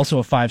 also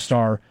a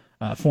 5-star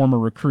former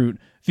recruit.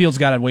 Fields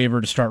got a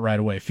waiver to start right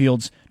away.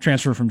 Fields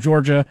transfer from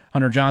Georgia.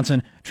 Hunter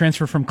Johnson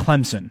transfer from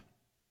Clemson.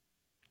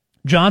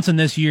 Johnson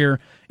this year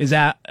is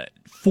at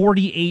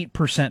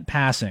 48%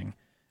 passing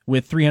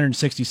with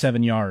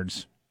 367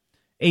 yards.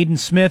 Aiden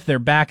Smith, their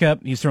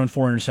backup, he's thrown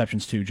 4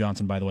 interceptions too,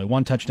 Johnson, by the way.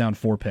 1 touchdown,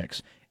 4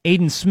 picks.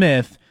 Aiden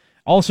Smith,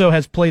 also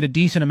has played a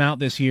decent amount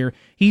this year.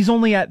 He's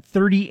only at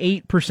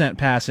 38%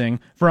 passing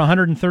for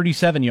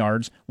 137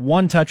 yards,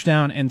 1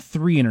 touchdown, and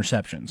 3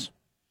 interceptions.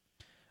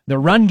 The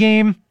run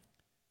game,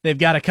 they've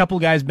got a couple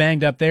guys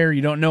banged up there.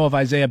 You don't know if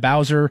Isaiah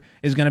Bowser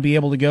is going to be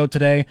able to go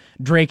today.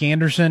 Drake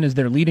Anderson is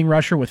their leading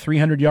rusher with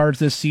 300 yards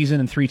this season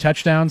and 3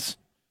 touchdowns,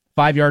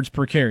 5 yards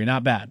per carry.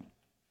 Not bad.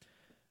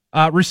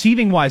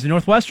 Receiving-wise,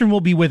 Northwestern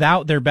will be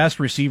without their best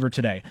receiver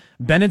today.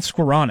 Bennett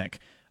Skowronek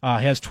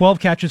has 12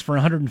 catches for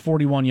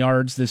 141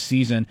 yards this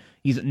season.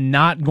 He's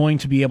not going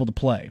to be able to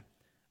play.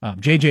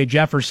 J.J.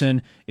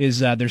 Jefferson is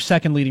their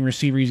second leading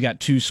receiver. He's got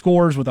 2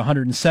 scores with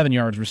 107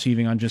 yards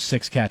receiving on just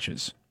 6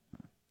 catches.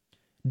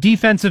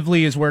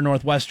 Defensively is where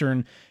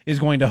Northwestern is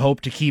going to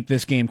hope to keep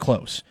this game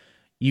close.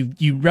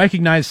 You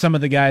recognize some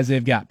of the guys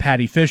they've got.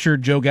 Patty Fisher,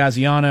 Joe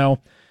Gaziano,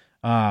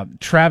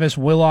 Travis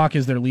Willock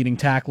is their leading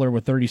tackler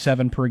with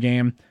 37 per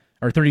game,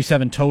 or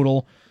 37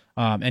 total,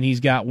 and he's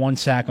got 1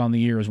 sack on the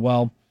year as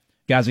well.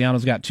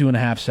 Gaziano's got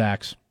 2.5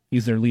 sacks.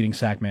 He's their leading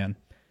sack man.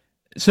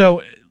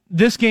 So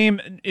this game,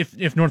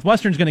 if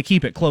Northwestern's going to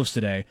keep it close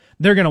today,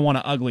 they're going to want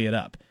to ugly it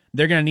up.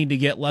 They're going to need to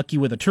get lucky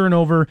with a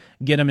turnover,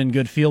 get them in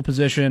good field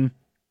position,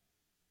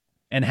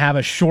 and have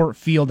a short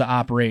field to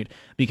operate,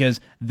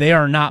 because they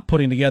are not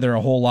putting together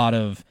a whole lot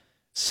of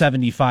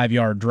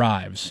 75-yard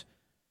drives.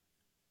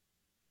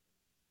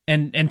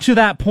 And to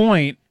that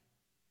point,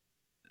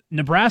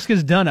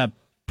 Nebraska's done a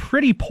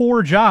pretty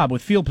poor job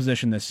with field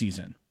position this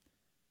season.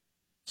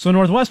 So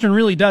Northwestern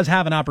really does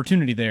have an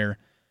opportunity there.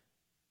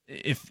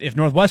 If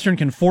Northwestern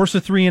can force a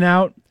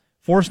 3-and-out,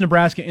 force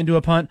Nebraska into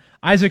a punt.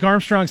 Isaac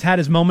Armstrong's had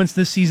his moments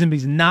this season, but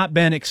he's not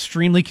been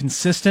extremely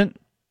consistent.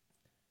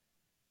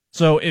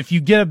 So if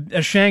you get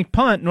a shank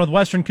punt,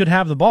 Northwestern could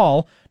have the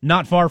ball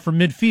not far from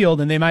midfield,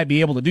 and they might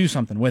be able to do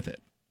something with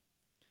it.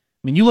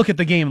 I mean, you look at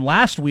the game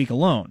last week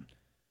alone.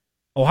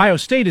 Ohio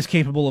State is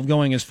capable of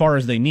going as far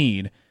as they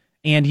need,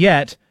 and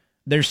yet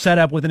they're set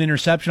up with an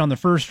interception on the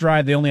first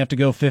drive. They only have to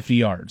go 50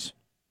 yards.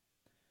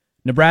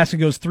 Nebraska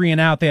goes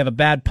 3-and-out. They have a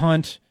bad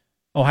punt.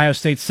 Ohio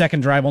State's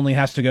second drive only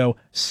has to go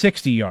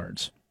 60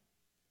 yards.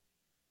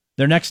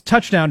 Their next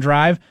touchdown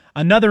drive,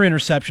 another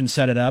interception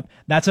set it up.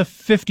 That's a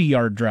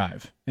 50-yard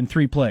drive in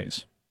 3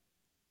 plays.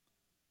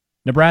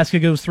 Nebraska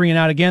goes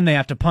 3-and-out again. They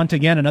have to punt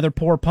again, another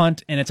poor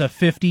punt, and it's a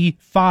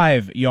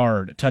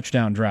 55-yard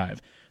touchdown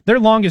drive. Their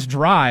longest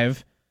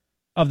drive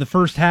of the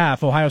first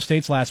half, Ohio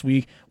State's last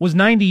week, was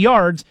 90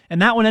 yards,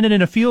 and that one ended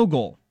in a field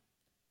goal.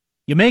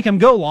 You make them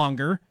go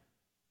longer,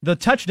 the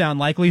touchdown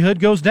likelihood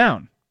goes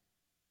down.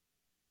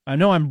 I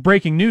know I'm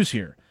breaking news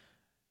here.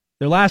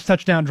 Their last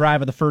touchdown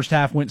drive of the first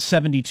half went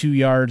 72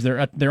 yards.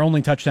 Their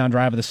only touchdown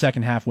drive of the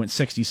second half went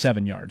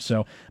 67 yards.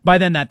 So by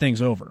then that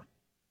thing's over.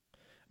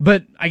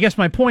 But I guess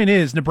my point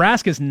is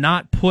Nebraska's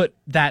not put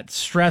that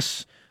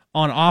stress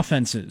on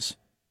offenses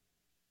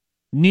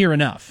near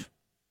enough.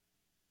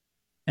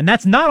 And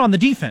that's not on the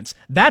defense.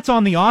 That's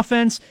on the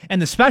offense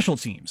and the special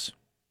teams.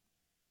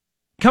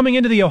 Coming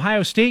into the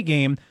Ohio State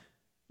game,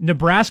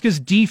 Nebraska's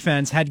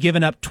defense had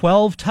given up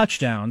 12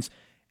 touchdowns,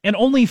 and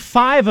only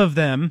 7 of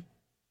them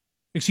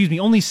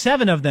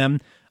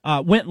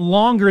went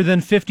longer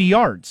than 50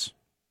 yards.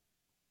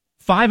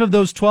 5 of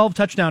those 12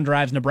 touchdown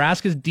drives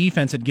Nebraska's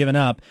defense had given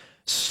up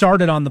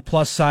started on the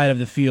plus side of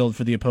the field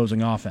for the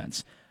opposing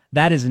offense.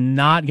 That is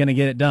not going to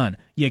get it done.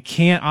 You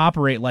can't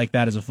operate like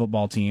that as a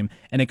football team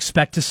and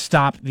expect to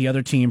stop the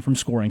other team from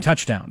scoring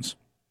touchdowns.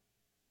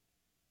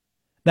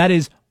 That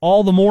is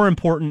all the more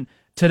important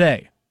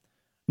today.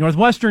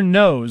 Northwestern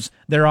knows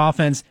their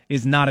offense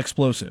is not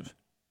explosive.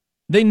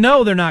 They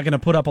know they're not going to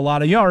put up a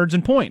lot of yards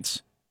and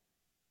points.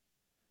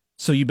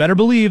 So you better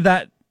believe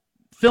that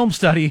film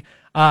study,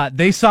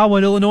 they saw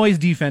what Illinois'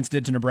 defense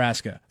did to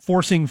Nebraska,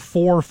 forcing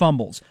 4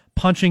 fumbles,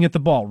 punching at the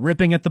ball,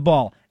 ripping at the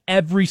ball,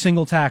 every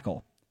single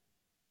tackle.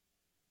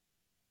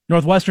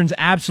 Northwestern's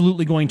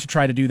absolutely going to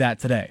try to do that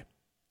today.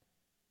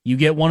 You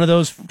get one of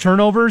those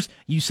turnovers,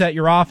 you set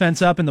your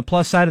offense up in the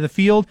plus side of the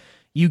field,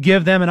 you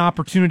give them an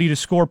opportunity to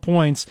score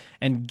points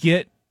and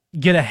get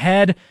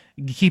ahead,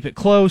 keep it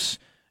close,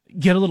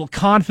 get a little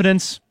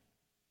confidence.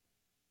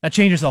 That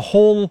changes the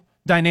whole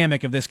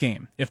dynamic of this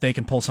game if they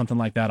can pull something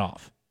like that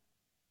off.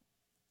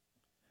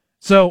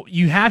 So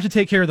you have to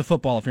take care of the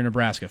football if you're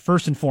Nebraska,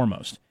 first and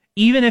foremost.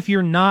 Even if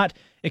you're not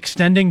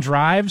extending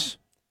drives,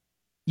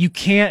 you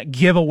can't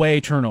give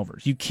away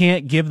turnovers. You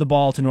can't give the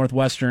ball to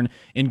Northwestern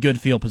in good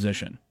field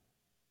position.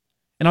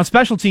 And on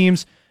special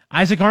teams,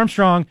 Isaac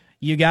Armstrong,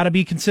 you got to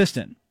be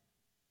consistent.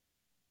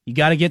 You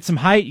got to get some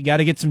height. You got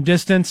to get some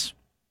distance.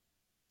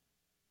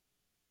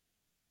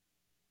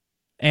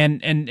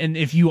 And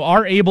if you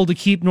are able to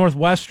keep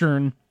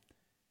Northwestern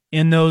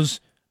in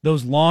those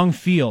long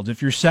fields,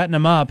 if you're setting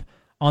them up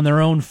on their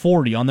own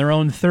 40, on their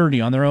own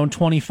 30, on their own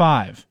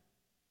 25,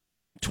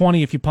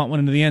 20 if you punt one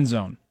into the end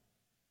zone,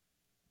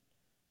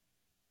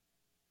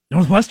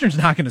 Northwestern's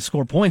not going to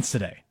score points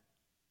today.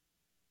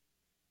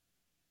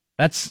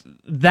 That's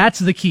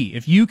the key.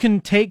 If you can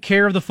take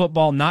care of the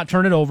football, not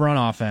turn it over on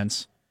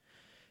offense,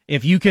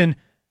 if you can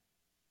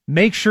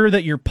make sure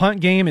that your punt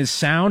game is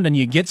sound and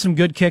you get some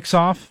good kicks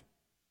off,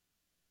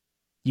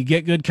 You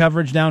get good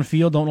coverage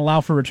downfield, don't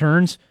allow for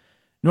returns.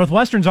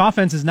 Northwestern's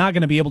offense is not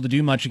going to be able to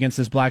do much against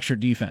this Blackshirt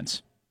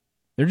defense.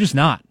 They're just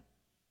not.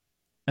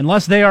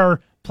 Unless they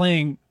are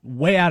playing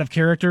way out of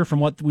character from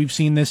what we've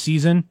seen this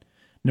season,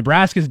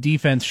 Nebraska's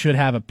defense should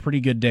have a pretty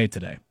good day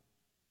today.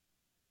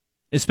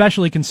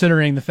 Especially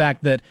considering the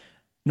fact that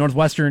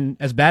Northwestern,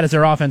 as bad as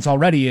their offense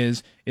already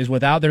is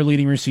without their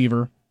leading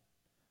receiver,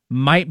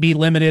 might be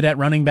limited at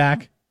running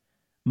back,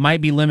 might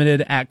be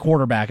limited at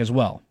quarterback as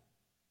well.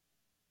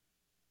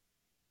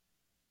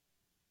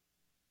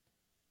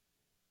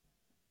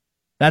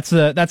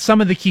 That's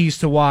some of the keys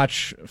to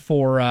watch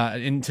for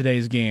in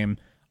today's game.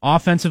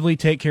 Offensively,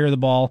 take care of the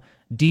ball.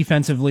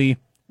 Defensively,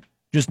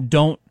 just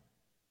don't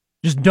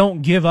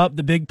give up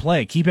the big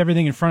play. Keep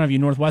everything in front of you.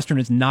 Northwestern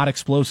is not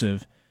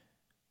explosive,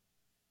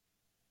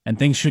 and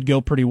things should go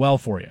pretty well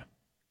for you.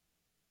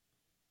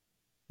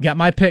 Got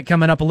my pick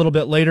coming up a little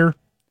bit later.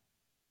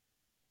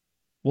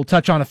 We'll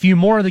touch on a few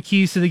more of the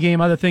keys to the game,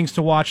 other things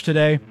to watch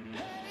today.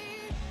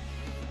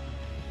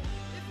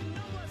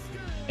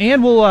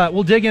 And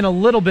we'll dig in a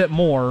little bit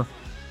more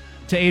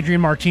to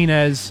Adrian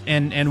Martinez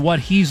and what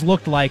he's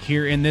looked like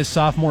here in this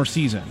sophomore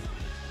season.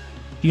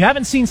 If you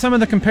haven't seen some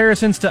of the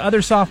comparisons to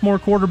other sophomore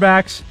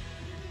quarterbacks,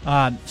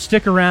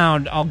 stick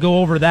around. I'll go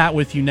over that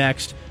with you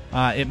next.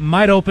 It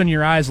might open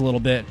your eyes a little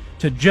bit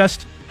to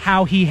just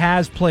how he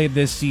has played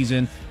this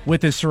season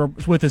with his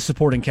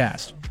supporting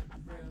cast.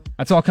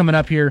 That's all coming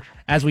up here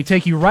as we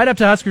take you right up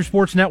to Husker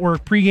Sports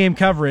Network pregame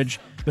coverage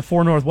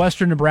before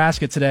Northwestern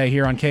Nebraska today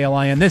here on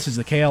KLIN. This is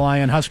the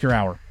KLIN Husker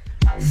Hour.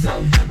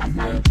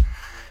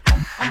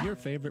 Are your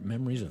favorite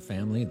memories of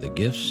family the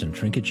gifts and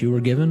trinkets you were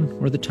given,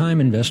 or the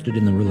time invested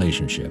in the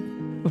relationship?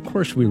 Of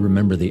course, we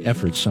remember the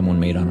efforts someone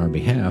made on our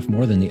behalf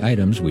more than the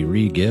items we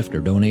re-gift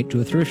or donate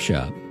to a thrift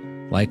shop.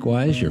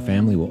 Likewise, your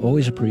family will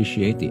always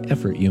appreciate the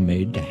effort you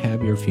made to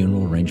have your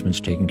funeral arrangements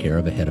taken care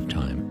of ahead of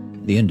time.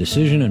 The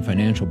indecision and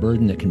financial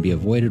burden that can be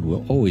avoided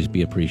will always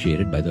be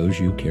appreciated by those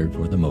you cared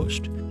for the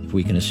most. If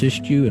we can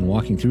assist you in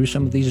walking through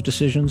some of these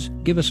decisions,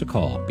 give us a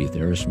call. Beef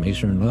Harris,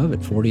 Mason & Love at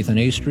 40th and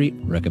A Street,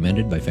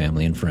 recommended by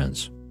family and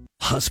friends.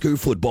 Husker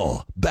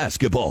football,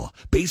 basketball,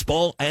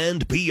 baseball,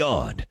 and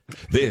beyond.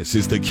 This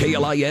is the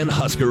KLIN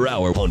Husker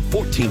Hour on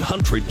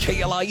 1400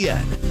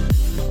 KLIN.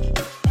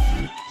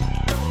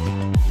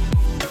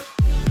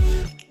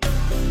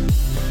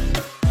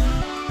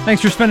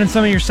 Thanks for spending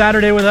some of your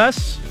Saturday with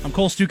us. I'm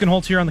Cole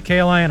Stukenholtz here on the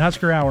KLIN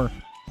Husker Hour.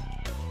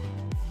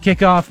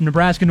 Kickoff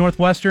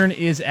Nebraska-Northwestern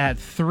is at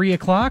 3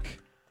 o'clock.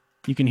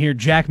 You can hear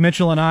Jack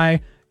Mitchell and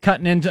I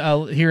cutting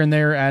into here and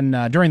there,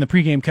 and during the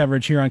pregame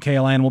coverage here on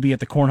KLIN, we'll be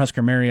at the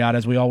Cornhusker Marriott,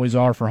 as we always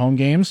are for home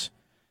games.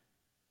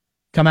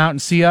 Come out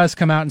and see us.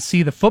 Come out and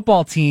see the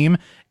football team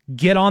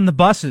get on the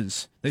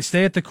buses. They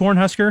stay at the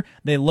Cornhusker.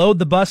 They load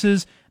the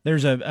buses.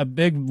 There's a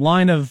big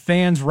line of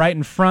fans right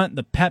in front.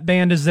 The pep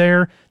band is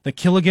there. The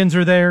Killigans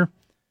are there.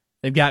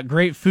 They've got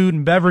great food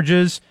and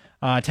beverages.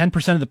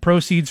 10% of the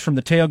proceeds from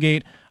the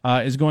tailgate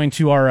is going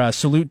to our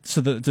salute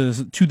to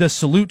the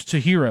Salute to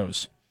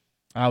Heroes,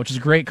 which is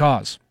a great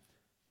cause.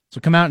 So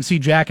come out and see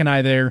Jack and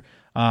I there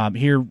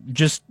here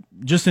just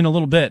in a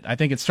little bit. I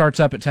think it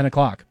starts up at 10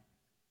 o'clock.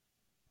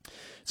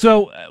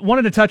 So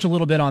wanted to touch a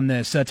little bit on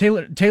this.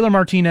 Taylor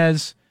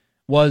Martinez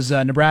was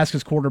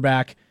Nebraska's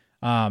quarterback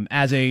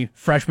as a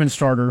freshman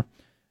starter,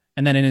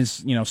 and then in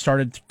his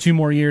started 2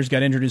 more years,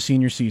 got injured his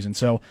senior season.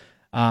 So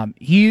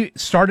he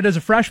started as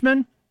a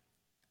freshman,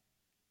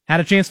 had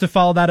a chance to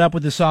follow that up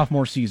with his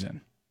sophomore season,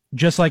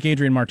 just like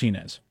Adrian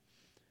Martinez.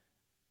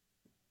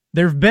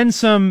 There have been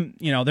some,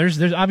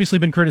 there's obviously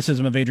been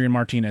criticism of Adrian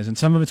Martinez, and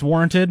some of it's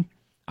warranted,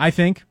 I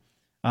think.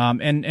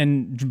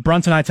 And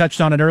Brunson and I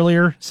touched on it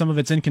earlier. Some of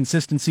it's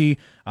inconsistency,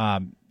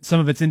 some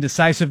of it's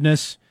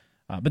indecisiveness,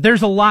 but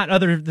there's a lot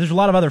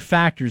of other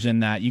factors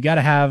in that. You got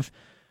to have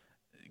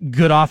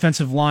good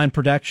offensive line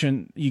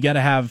protection. You got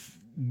to have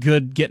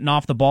good getting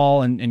off the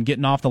ball and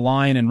getting off the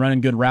line and running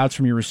good routes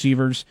from your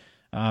receivers.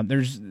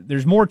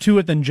 There's more to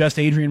it than just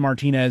Adrian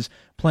Martinez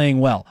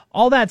playing well.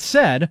 All that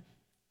said,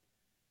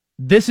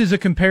 this is a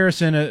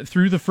comparison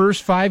through the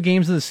first 5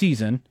 games of the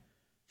season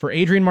for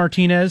Adrian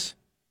Martinez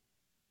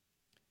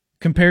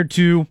compared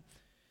to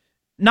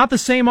not the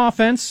same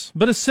offense,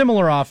 but a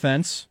similar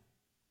offense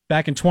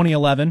back in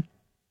 2011.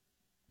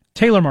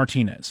 Taylor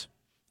Martinez.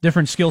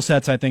 Different skill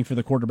sets, I think, for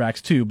the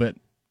quarterbacks too, but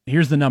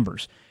here's the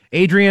numbers.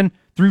 Adrian,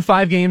 through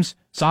 5 games,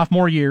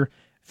 sophomore year,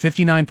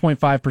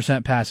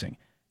 59.5% passing.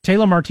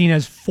 Taylor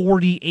Martinez,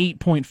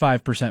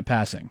 48.5%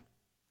 passing.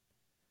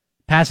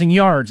 Passing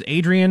yards,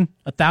 Adrian,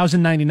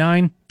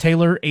 1,099,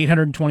 Taylor,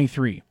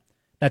 823.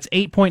 That's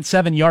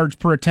 8.7 yards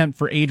per attempt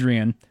for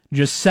Adrian,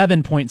 just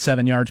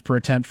 7.7 yards per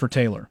attempt for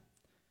Taylor.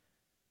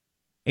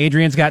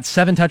 Adrian's got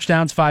 7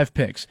 touchdowns, 5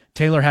 picks.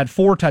 Taylor had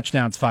 4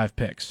 touchdowns, 5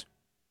 picks.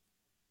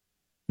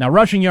 Now,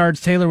 rushing yards,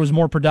 Taylor was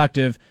more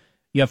productive.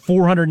 You have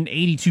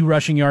 482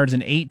 rushing yards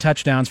and 8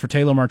 touchdowns for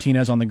Taylor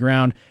Martinez on the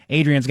ground.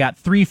 Adrian's got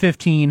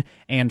 315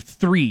 and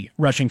 3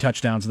 rushing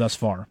touchdowns thus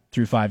far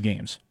through 5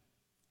 games.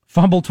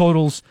 Fumble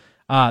totals,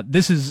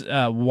 this is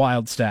a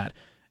wild stat.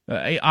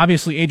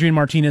 Obviously, Adrian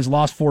Martinez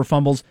lost 4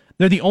 fumbles.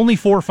 They're the only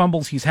 4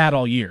 fumbles he's had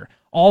all year.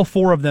 All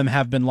 4 of them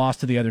have been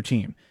lost to the other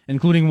team,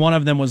 including one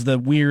of them was the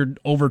weird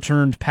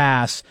overturned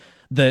pass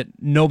that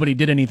nobody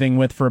did anything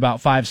with for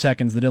about 5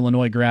 seconds that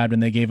Illinois grabbed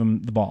and they gave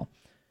him the ball.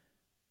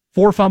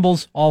 4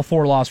 fumbles, all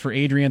 4 lost for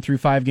Adrian through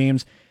 5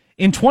 games.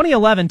 In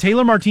 2011,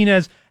 Taylor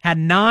Martinez had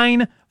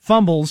 9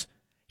 fumbles.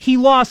 He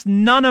lost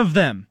none of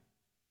them.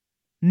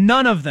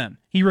 None of them.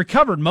 He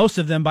recovered most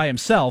of them by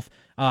himself,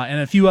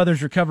 and a few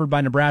others recovered by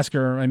Nebraska,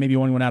 or maybe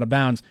one went out of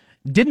bounds.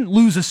 Didn't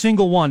lose a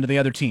single one to the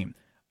other team.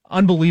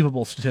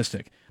 Unbelievable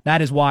statistic.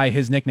 That is why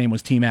his nickname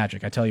was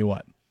T-Magic, I tell you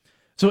what.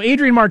 So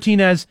Adrian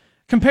Martinez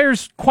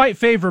compares quite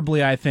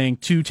favorably, I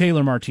think, to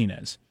Taylor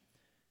Martinez.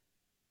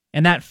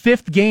 And that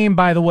 5th game,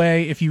 by the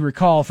way, if you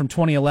recall, from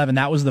 2011,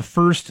 that was the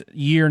first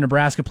year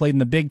Nebraska played in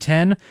the Big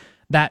Ten.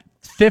 That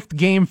 5th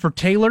game for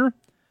Taylor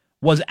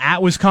was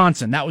at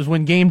Wisconsin. That was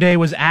when game day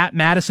was at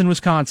Madison,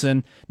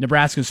 Wisconsin,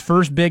 Nebraska's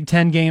first Big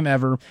Ten game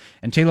ever.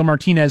 And Taylor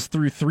Martinez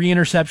threw 3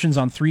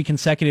 interceptions on 3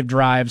 consecutive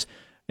drives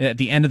at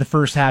the end of the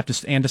first half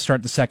and to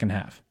start the second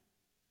half.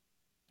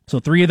 So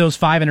 3 of those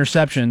 5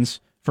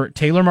 interceptions for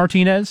Taylor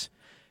Martinez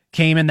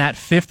came in that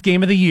 5th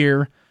game of the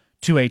year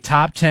to a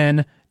top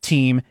 10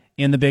 team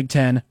in the Big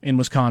Ten in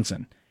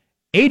Wisconsin.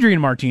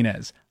 Adrian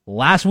Martinez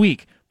last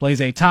week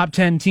plays a top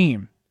 10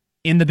 team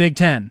in the Big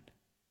Ten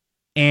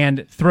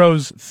and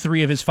throws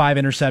 3 of his 5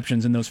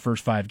 interceptions in those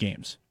first 5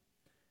 games.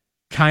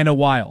 Kind of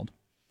wild.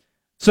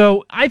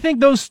 So I think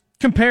those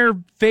compare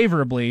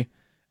favorably.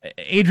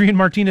 Adrian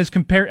Martinez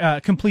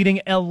completing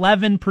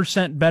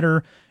 11%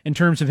 better in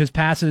terms of his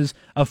passes,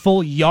 a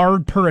full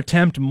yard per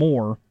attempt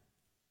more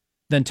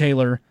than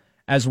Taylor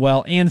as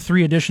well, and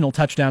 3 additional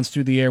touchdowns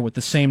through the air with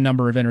the same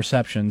number of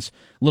interceptions.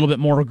 A little bit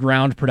more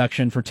ground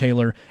production for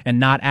Taylor and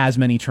not as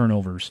many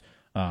turnovers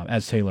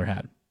as Taylor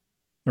had,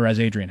 or as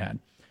Adrian had.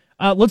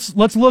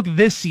 Let's look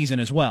this season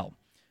as well,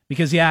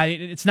 because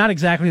it's not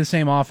exactly the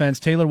same offense.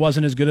 Taylor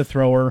wasn't as good a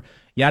thrower,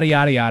 yada,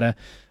 yada, yada.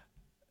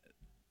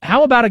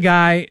 How about a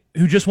guy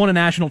who just won a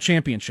national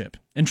championship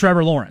in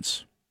Trevor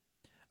Lawrence?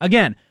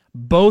 Again,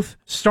 both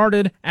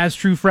started as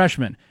true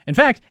freshmen. In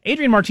fact,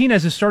 Adrian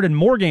Martinez has started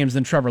more games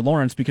than Trevor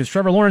Lawrence because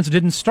Trevor Lawrence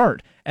didn't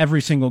start every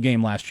single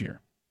game last year.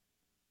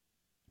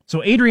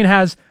 So Adrian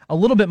has a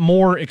little bit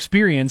more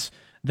experience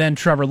than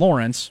Trevor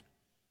Lawrence,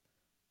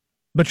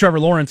 but Trevor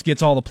Lawrence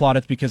gets all the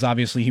plaudits because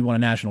obviously he won a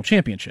national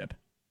championship.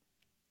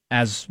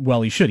 As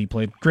well he should. He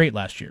played great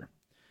last year.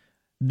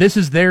 This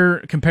is their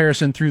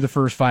comparison through the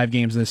first 5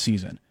 games this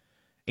season.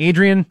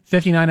 Adrian,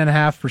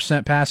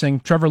 59.5% passing.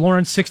 Trevor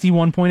Lawrence,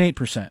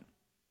 61.8%.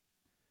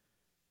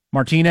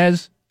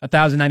 Martinez,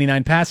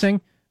 1,099 passing.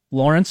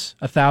 Lawrence,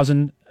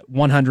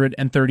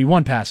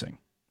 1,131 passing. A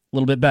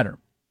little bit better.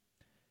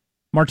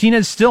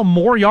 Martinez still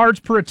more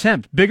yards per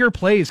attempt. Bigger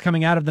plays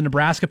coming out of the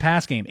Nebraska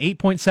pass game.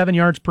 8.7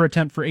 yards per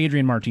attempt for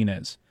Adrian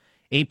Martinez.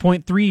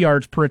 8.3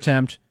 yards per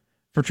attempt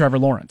for Trevor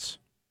Lawrence.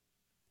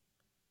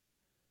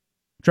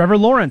 Trevor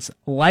Lawrence,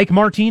 like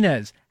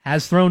Martinez,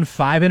 has thrown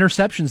 5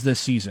 interceptions this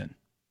season.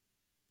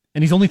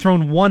 And he's only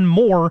thrown 1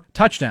 more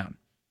touchdown.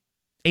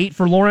 8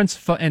 for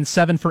Lawrence and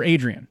 7 for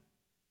Adrian.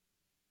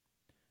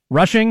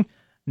 Rushing,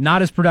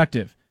 not as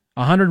productive.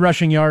 100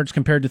 rushing yards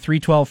compared to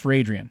 312 for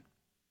Adrian.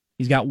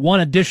 He's got 1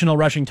 additional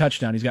rushing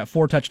touchdown. He's got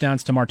 4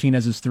 touchdowns to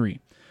Martinez's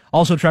 3.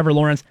 Also, Trevor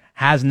Lawrence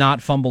has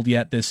not fumbled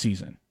yet this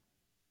season.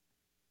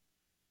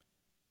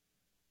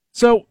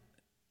 So,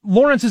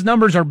 Lawrence's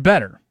numbers are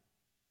better.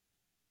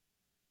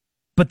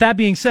 But that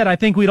being said, I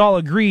think we'd all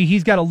agree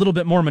he's got a little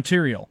bit more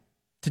material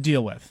to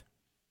deal with.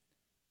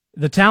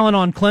 The talent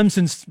on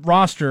Clemson's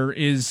roster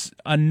is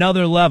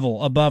another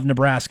level above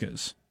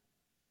Nebraska's.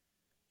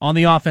 On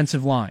the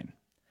offensive line,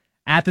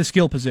 at the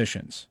skill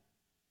positions,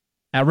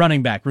 at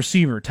running back,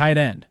 receiver, tight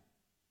end.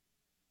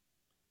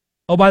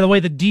 Oh, by the way,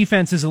 the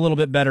defense is a little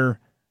bit better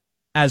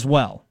as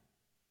well.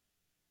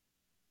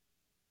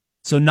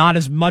 So not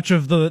as much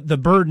of the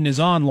burden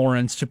is on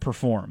Lawrence to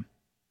perform.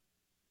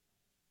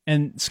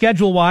 And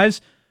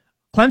schedule-wise,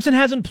 Clemson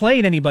hasn't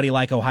played anybody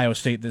like Ohio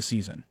State this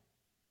season.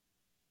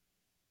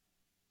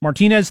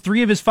 Martinez,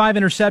 3 of his 5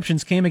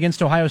 interceptions came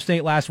against Ohio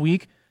State last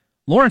week.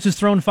 Lawrence has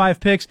thrown 5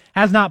 picks,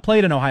 has not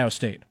played in Ohio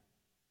State.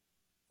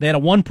 They had a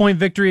 1-point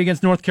victory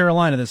against North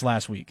Carolina this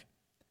last week.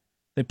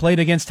 They played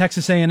against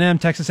Texas A&M.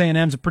 Texas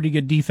A&M's a pretty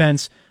good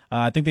defense.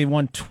 I think they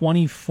won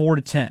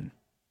 24-10.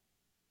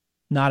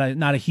 Not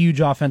a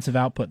huge offensive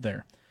output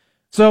there.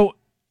 So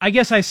I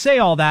guess I say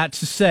all that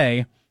to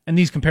say, and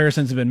these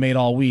comparisons have been made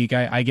all week,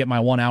 I get my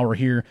 1 hour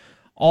here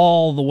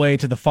all the way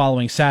to the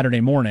following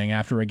Saturday morning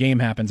after a game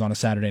happens on a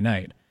Saturday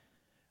night.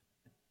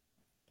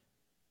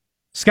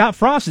 Scott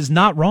Frost is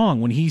not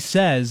wrong when he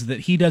says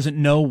that he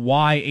doesn't know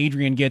why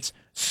Adrian gets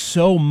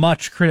so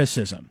much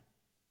criticism.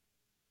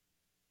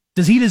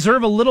 Does he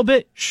deserve a little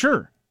bit?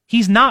 Sure.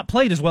 He's not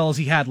played as well as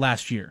he had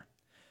last year.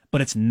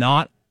 But it's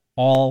not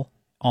all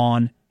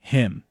on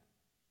him.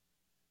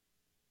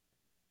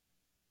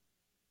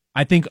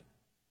 I think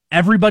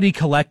everybody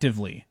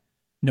collectively,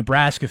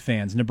 Nebraska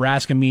fans,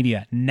 Nebraska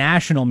media,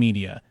 national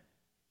media,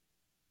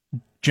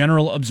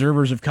 general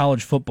observers of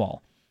college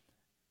football,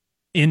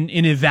 in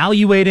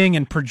evaluating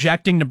and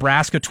projecting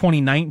Nebraska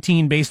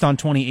 2019 based on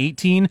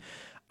 2018,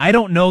 I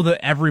don't know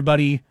that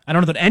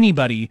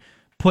anybody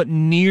put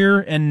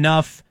near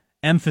enough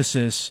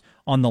emphasis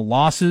on the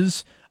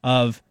losses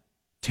of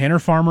Tanner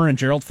Farmer and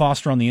Gerald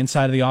Foster on the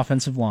inside of the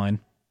offensive line.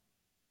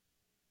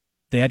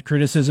 They had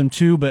criticism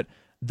too, but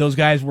those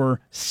guys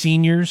were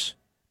seniors.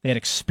 They had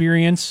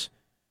experience,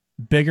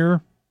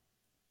 bigger,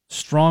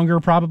 stronger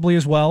probably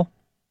as well,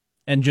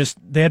 and just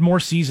they had more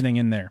seasoning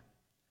in there.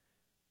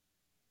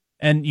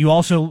 And you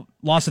also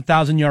lost a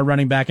 1,000-yard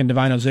running back in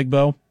Divine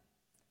Ozigbo,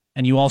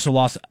 and you also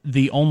lost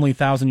the only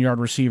 1,000-yard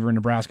receiver in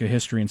Nebraska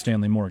history in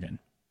Stanley Morgan,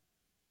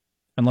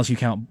 unless you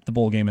count the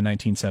bowl game in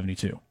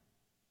 1972.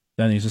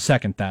 Then he's a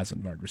second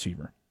 1,000-yard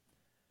receiver.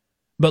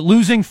 But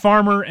losing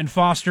Farmer and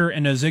Foster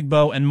and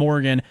Ozigbo and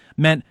Morgan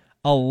meant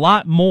a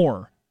lot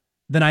more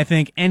than I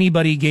think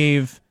anybody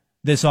gave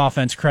this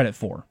offense credit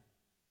for.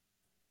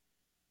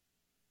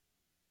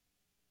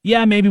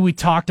 Yeah, maybe we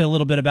talked a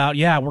little bit about,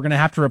 we're going to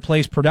have to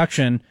replace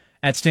production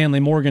at Stanley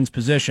Morgan's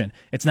position.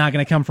 It's not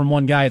going to come from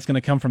one guy. It's going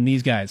to come from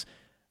these guys.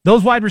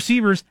 Those wide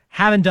receivers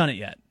haven't done it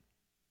yet.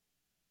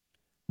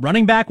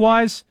 Running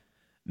back-wise,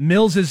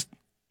 Mills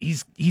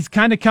he's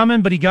kind of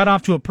coming, but he got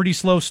off to a pretty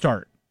slow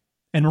start.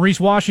 And Maurice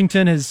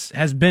Washington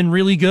has been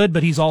really good,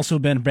 but he's also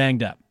been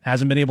banged up.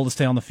 Hasn't been able to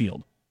stay on the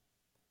field.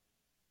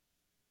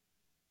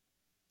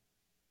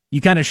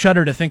 You kind of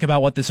shudder to think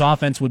about what this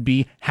offense would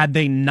be had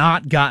they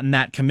not gotten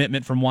that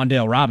commitment from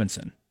Wan'Dale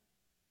Robinson.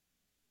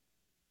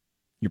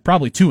 You're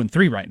probably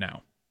 2-3 right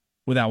now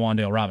without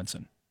Wan'Dale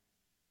Robinson.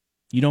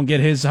 You don't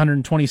get his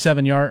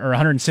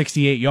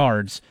 168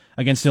 yards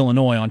against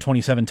Illinois on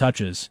 27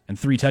 touches and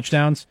 3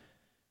 touchdowns,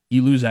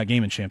 you lose that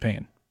game in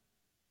Champaign.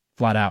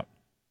 Flat out.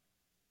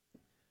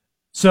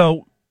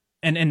 So,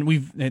 and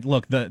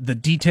look, the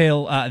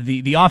detail,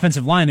 the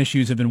offensive line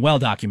issues have been well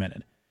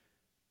documented.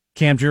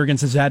 Cam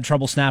Jurgens has had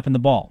trouble snapping the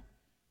ball.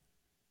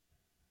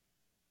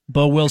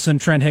 Bo Wilson,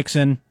 Trent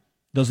Hickson,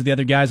 those are the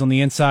other guys on the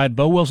inside.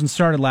 Bo Wilson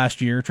started last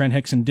year, Trent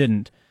Hickson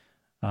didn't.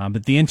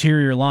 But the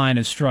interior line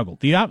has struggled.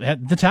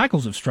 The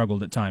tackles have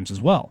struggled at times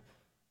as well.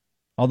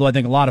 Although I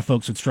think a lot of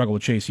folks would struggle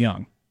with Chase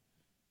Young.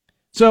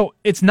 So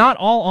it's not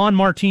all on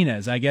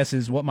Martinez, I guess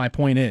is what my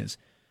point is.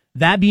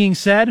 That being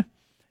said,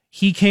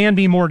 he can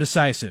be more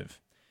decisive.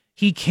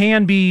 He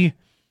can be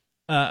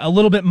a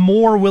little bit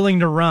more willing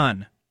to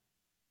run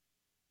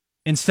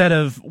instead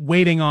of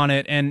waiting on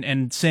it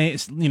and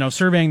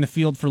surveying the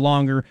field for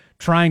longer,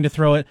 trying to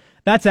throw it.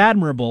 That's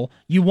admirable.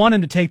 You want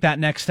him to take that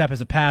next step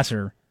as a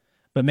passer.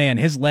 But, man,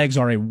 his legs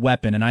are a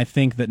weapon, and I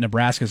think that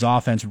Nebraska's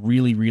offense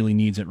really, really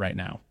needs it right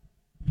now.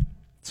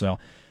 So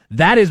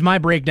that is my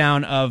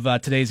breakdown of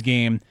today's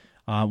game.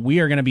 We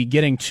are going to be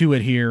getting to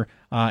it here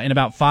in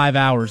about 5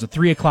 hours. A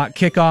 3 o'clock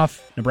kickoff,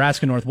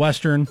 Nebraska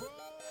Northwestern.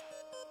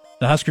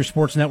 The Husker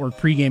Sports Network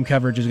pregame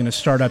coverage is going to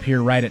start up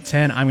here right at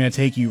 10. I'm going to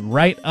take you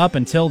right up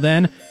until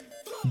then.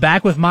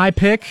 Back with my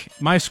pick,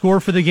 my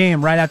score for the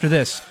game right after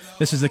this.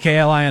 This is the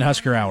KLIN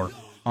Husker Hour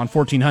on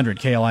 1400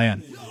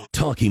 KLIN.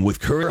 Talking with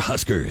current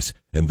Huskers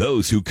and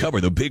those who cover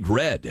the Big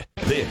Red.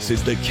 This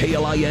is the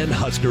KLIN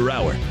Husker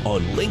Hour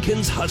on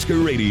Lincoln's Husker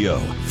Radio,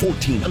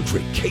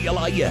 1400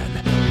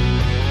 KLIN.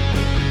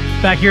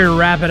 Back here to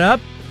wrap it up.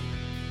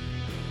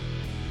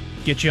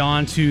 Get you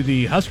on to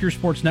the Husker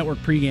Sports Network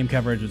pregame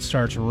coverage that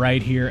starts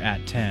right here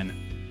at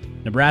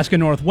 10. Nebraska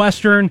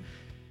Northwestern.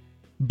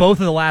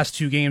 Both of the last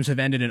 2 games have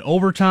ended in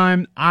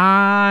overtime.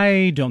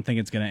 I don't think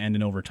it's going to end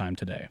in overtime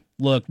today.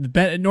 Look,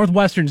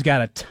 Northwestern's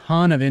got a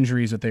ton of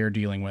injuries that they are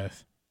dealing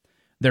with.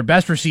 Their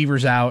best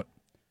receiver's out.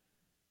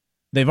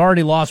 They've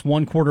already lost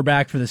one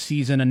quarterback for the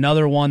season.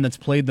 Another one that's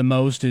played the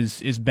most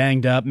is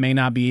banged up, may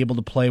not be able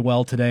to play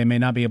well today, may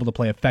not be able to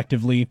play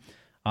effectively.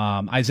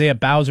 Isaiah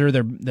Bowser,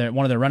 they're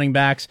one of their running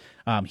backs,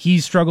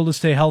 he's struggled to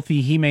stay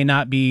healthy. He may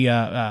not be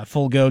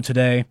full go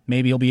today.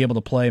 Maybe he'll be able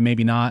to play,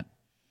 maybe not.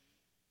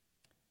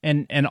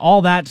 And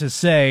all that to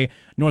say,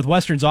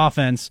 Northwestern's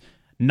offense,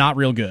 not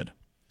real good.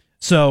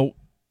 So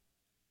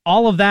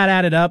all of that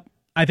added up,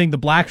 I think the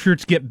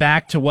Blackshirts get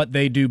back to what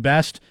they do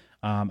best.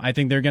 I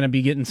think they're going to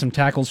be getting some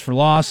tackles for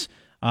loss.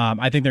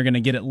 I think they're going to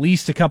get at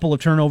least a couple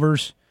of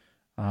turnovers.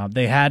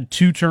 They had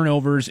 2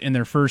 turnovers in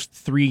their first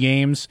 3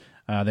 games.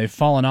 They've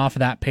fallen off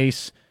of that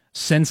pace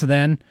since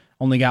then.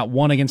 Only got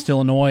 1 against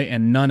Illinois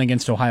and none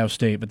against Ohio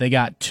State. But they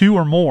got 2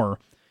 or more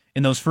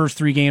in those first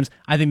 3 games.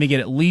 I think they get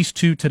at least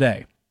 2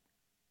 today.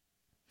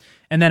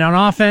 And then on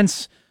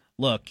offense,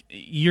 look,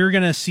 you're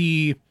going to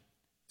see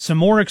some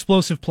more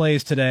explosive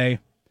plays today.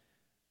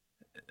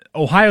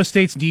 Ohio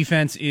State's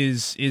defense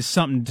is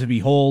something to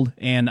behold,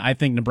 and I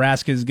think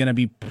Nebraska is going to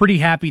be pretty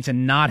happy to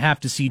not have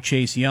to see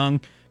Chase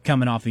Young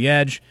coming off the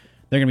edge.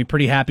 They're going to be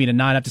pretty happy to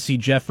not have to see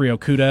Jeffrey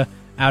Okudah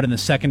out in the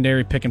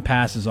secondary picking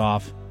passes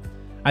off.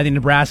 I think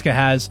Nebraska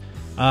has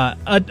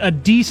a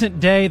decent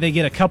day. They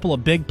get a couple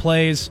of big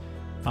plays,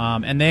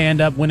 and they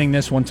end up winning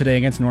this one today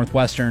against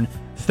Northwestern,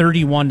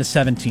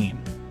 31-17.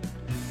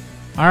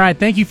 All right,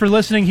 thank you for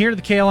listening here to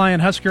the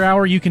KLIN Husker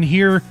Hour. You can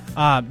hear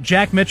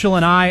Jack Mitchell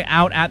and I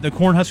out at the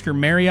Cornhusker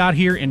Marriott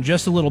here in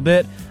just a little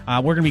bit.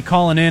 We're going to be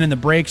calling in the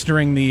breaks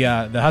during the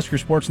Husker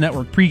Sports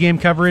Network pregame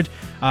coverage.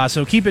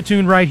 So keep it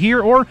tuned right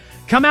here, or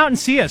come out and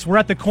see us. We're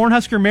at the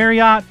Cornhusker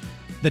Marriott.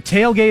 The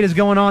tailgate is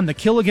going on. The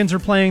Killigans are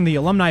playing. The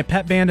alumni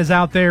pep band is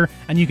out there,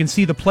 and you can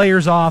see the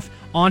players off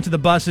onto the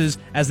buses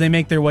as they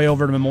make their way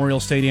over to Memorial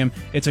Stadium.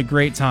 It's a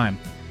great time.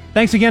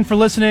 Thanks again for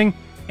listening,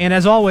 and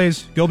as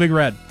always, go Big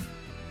Red.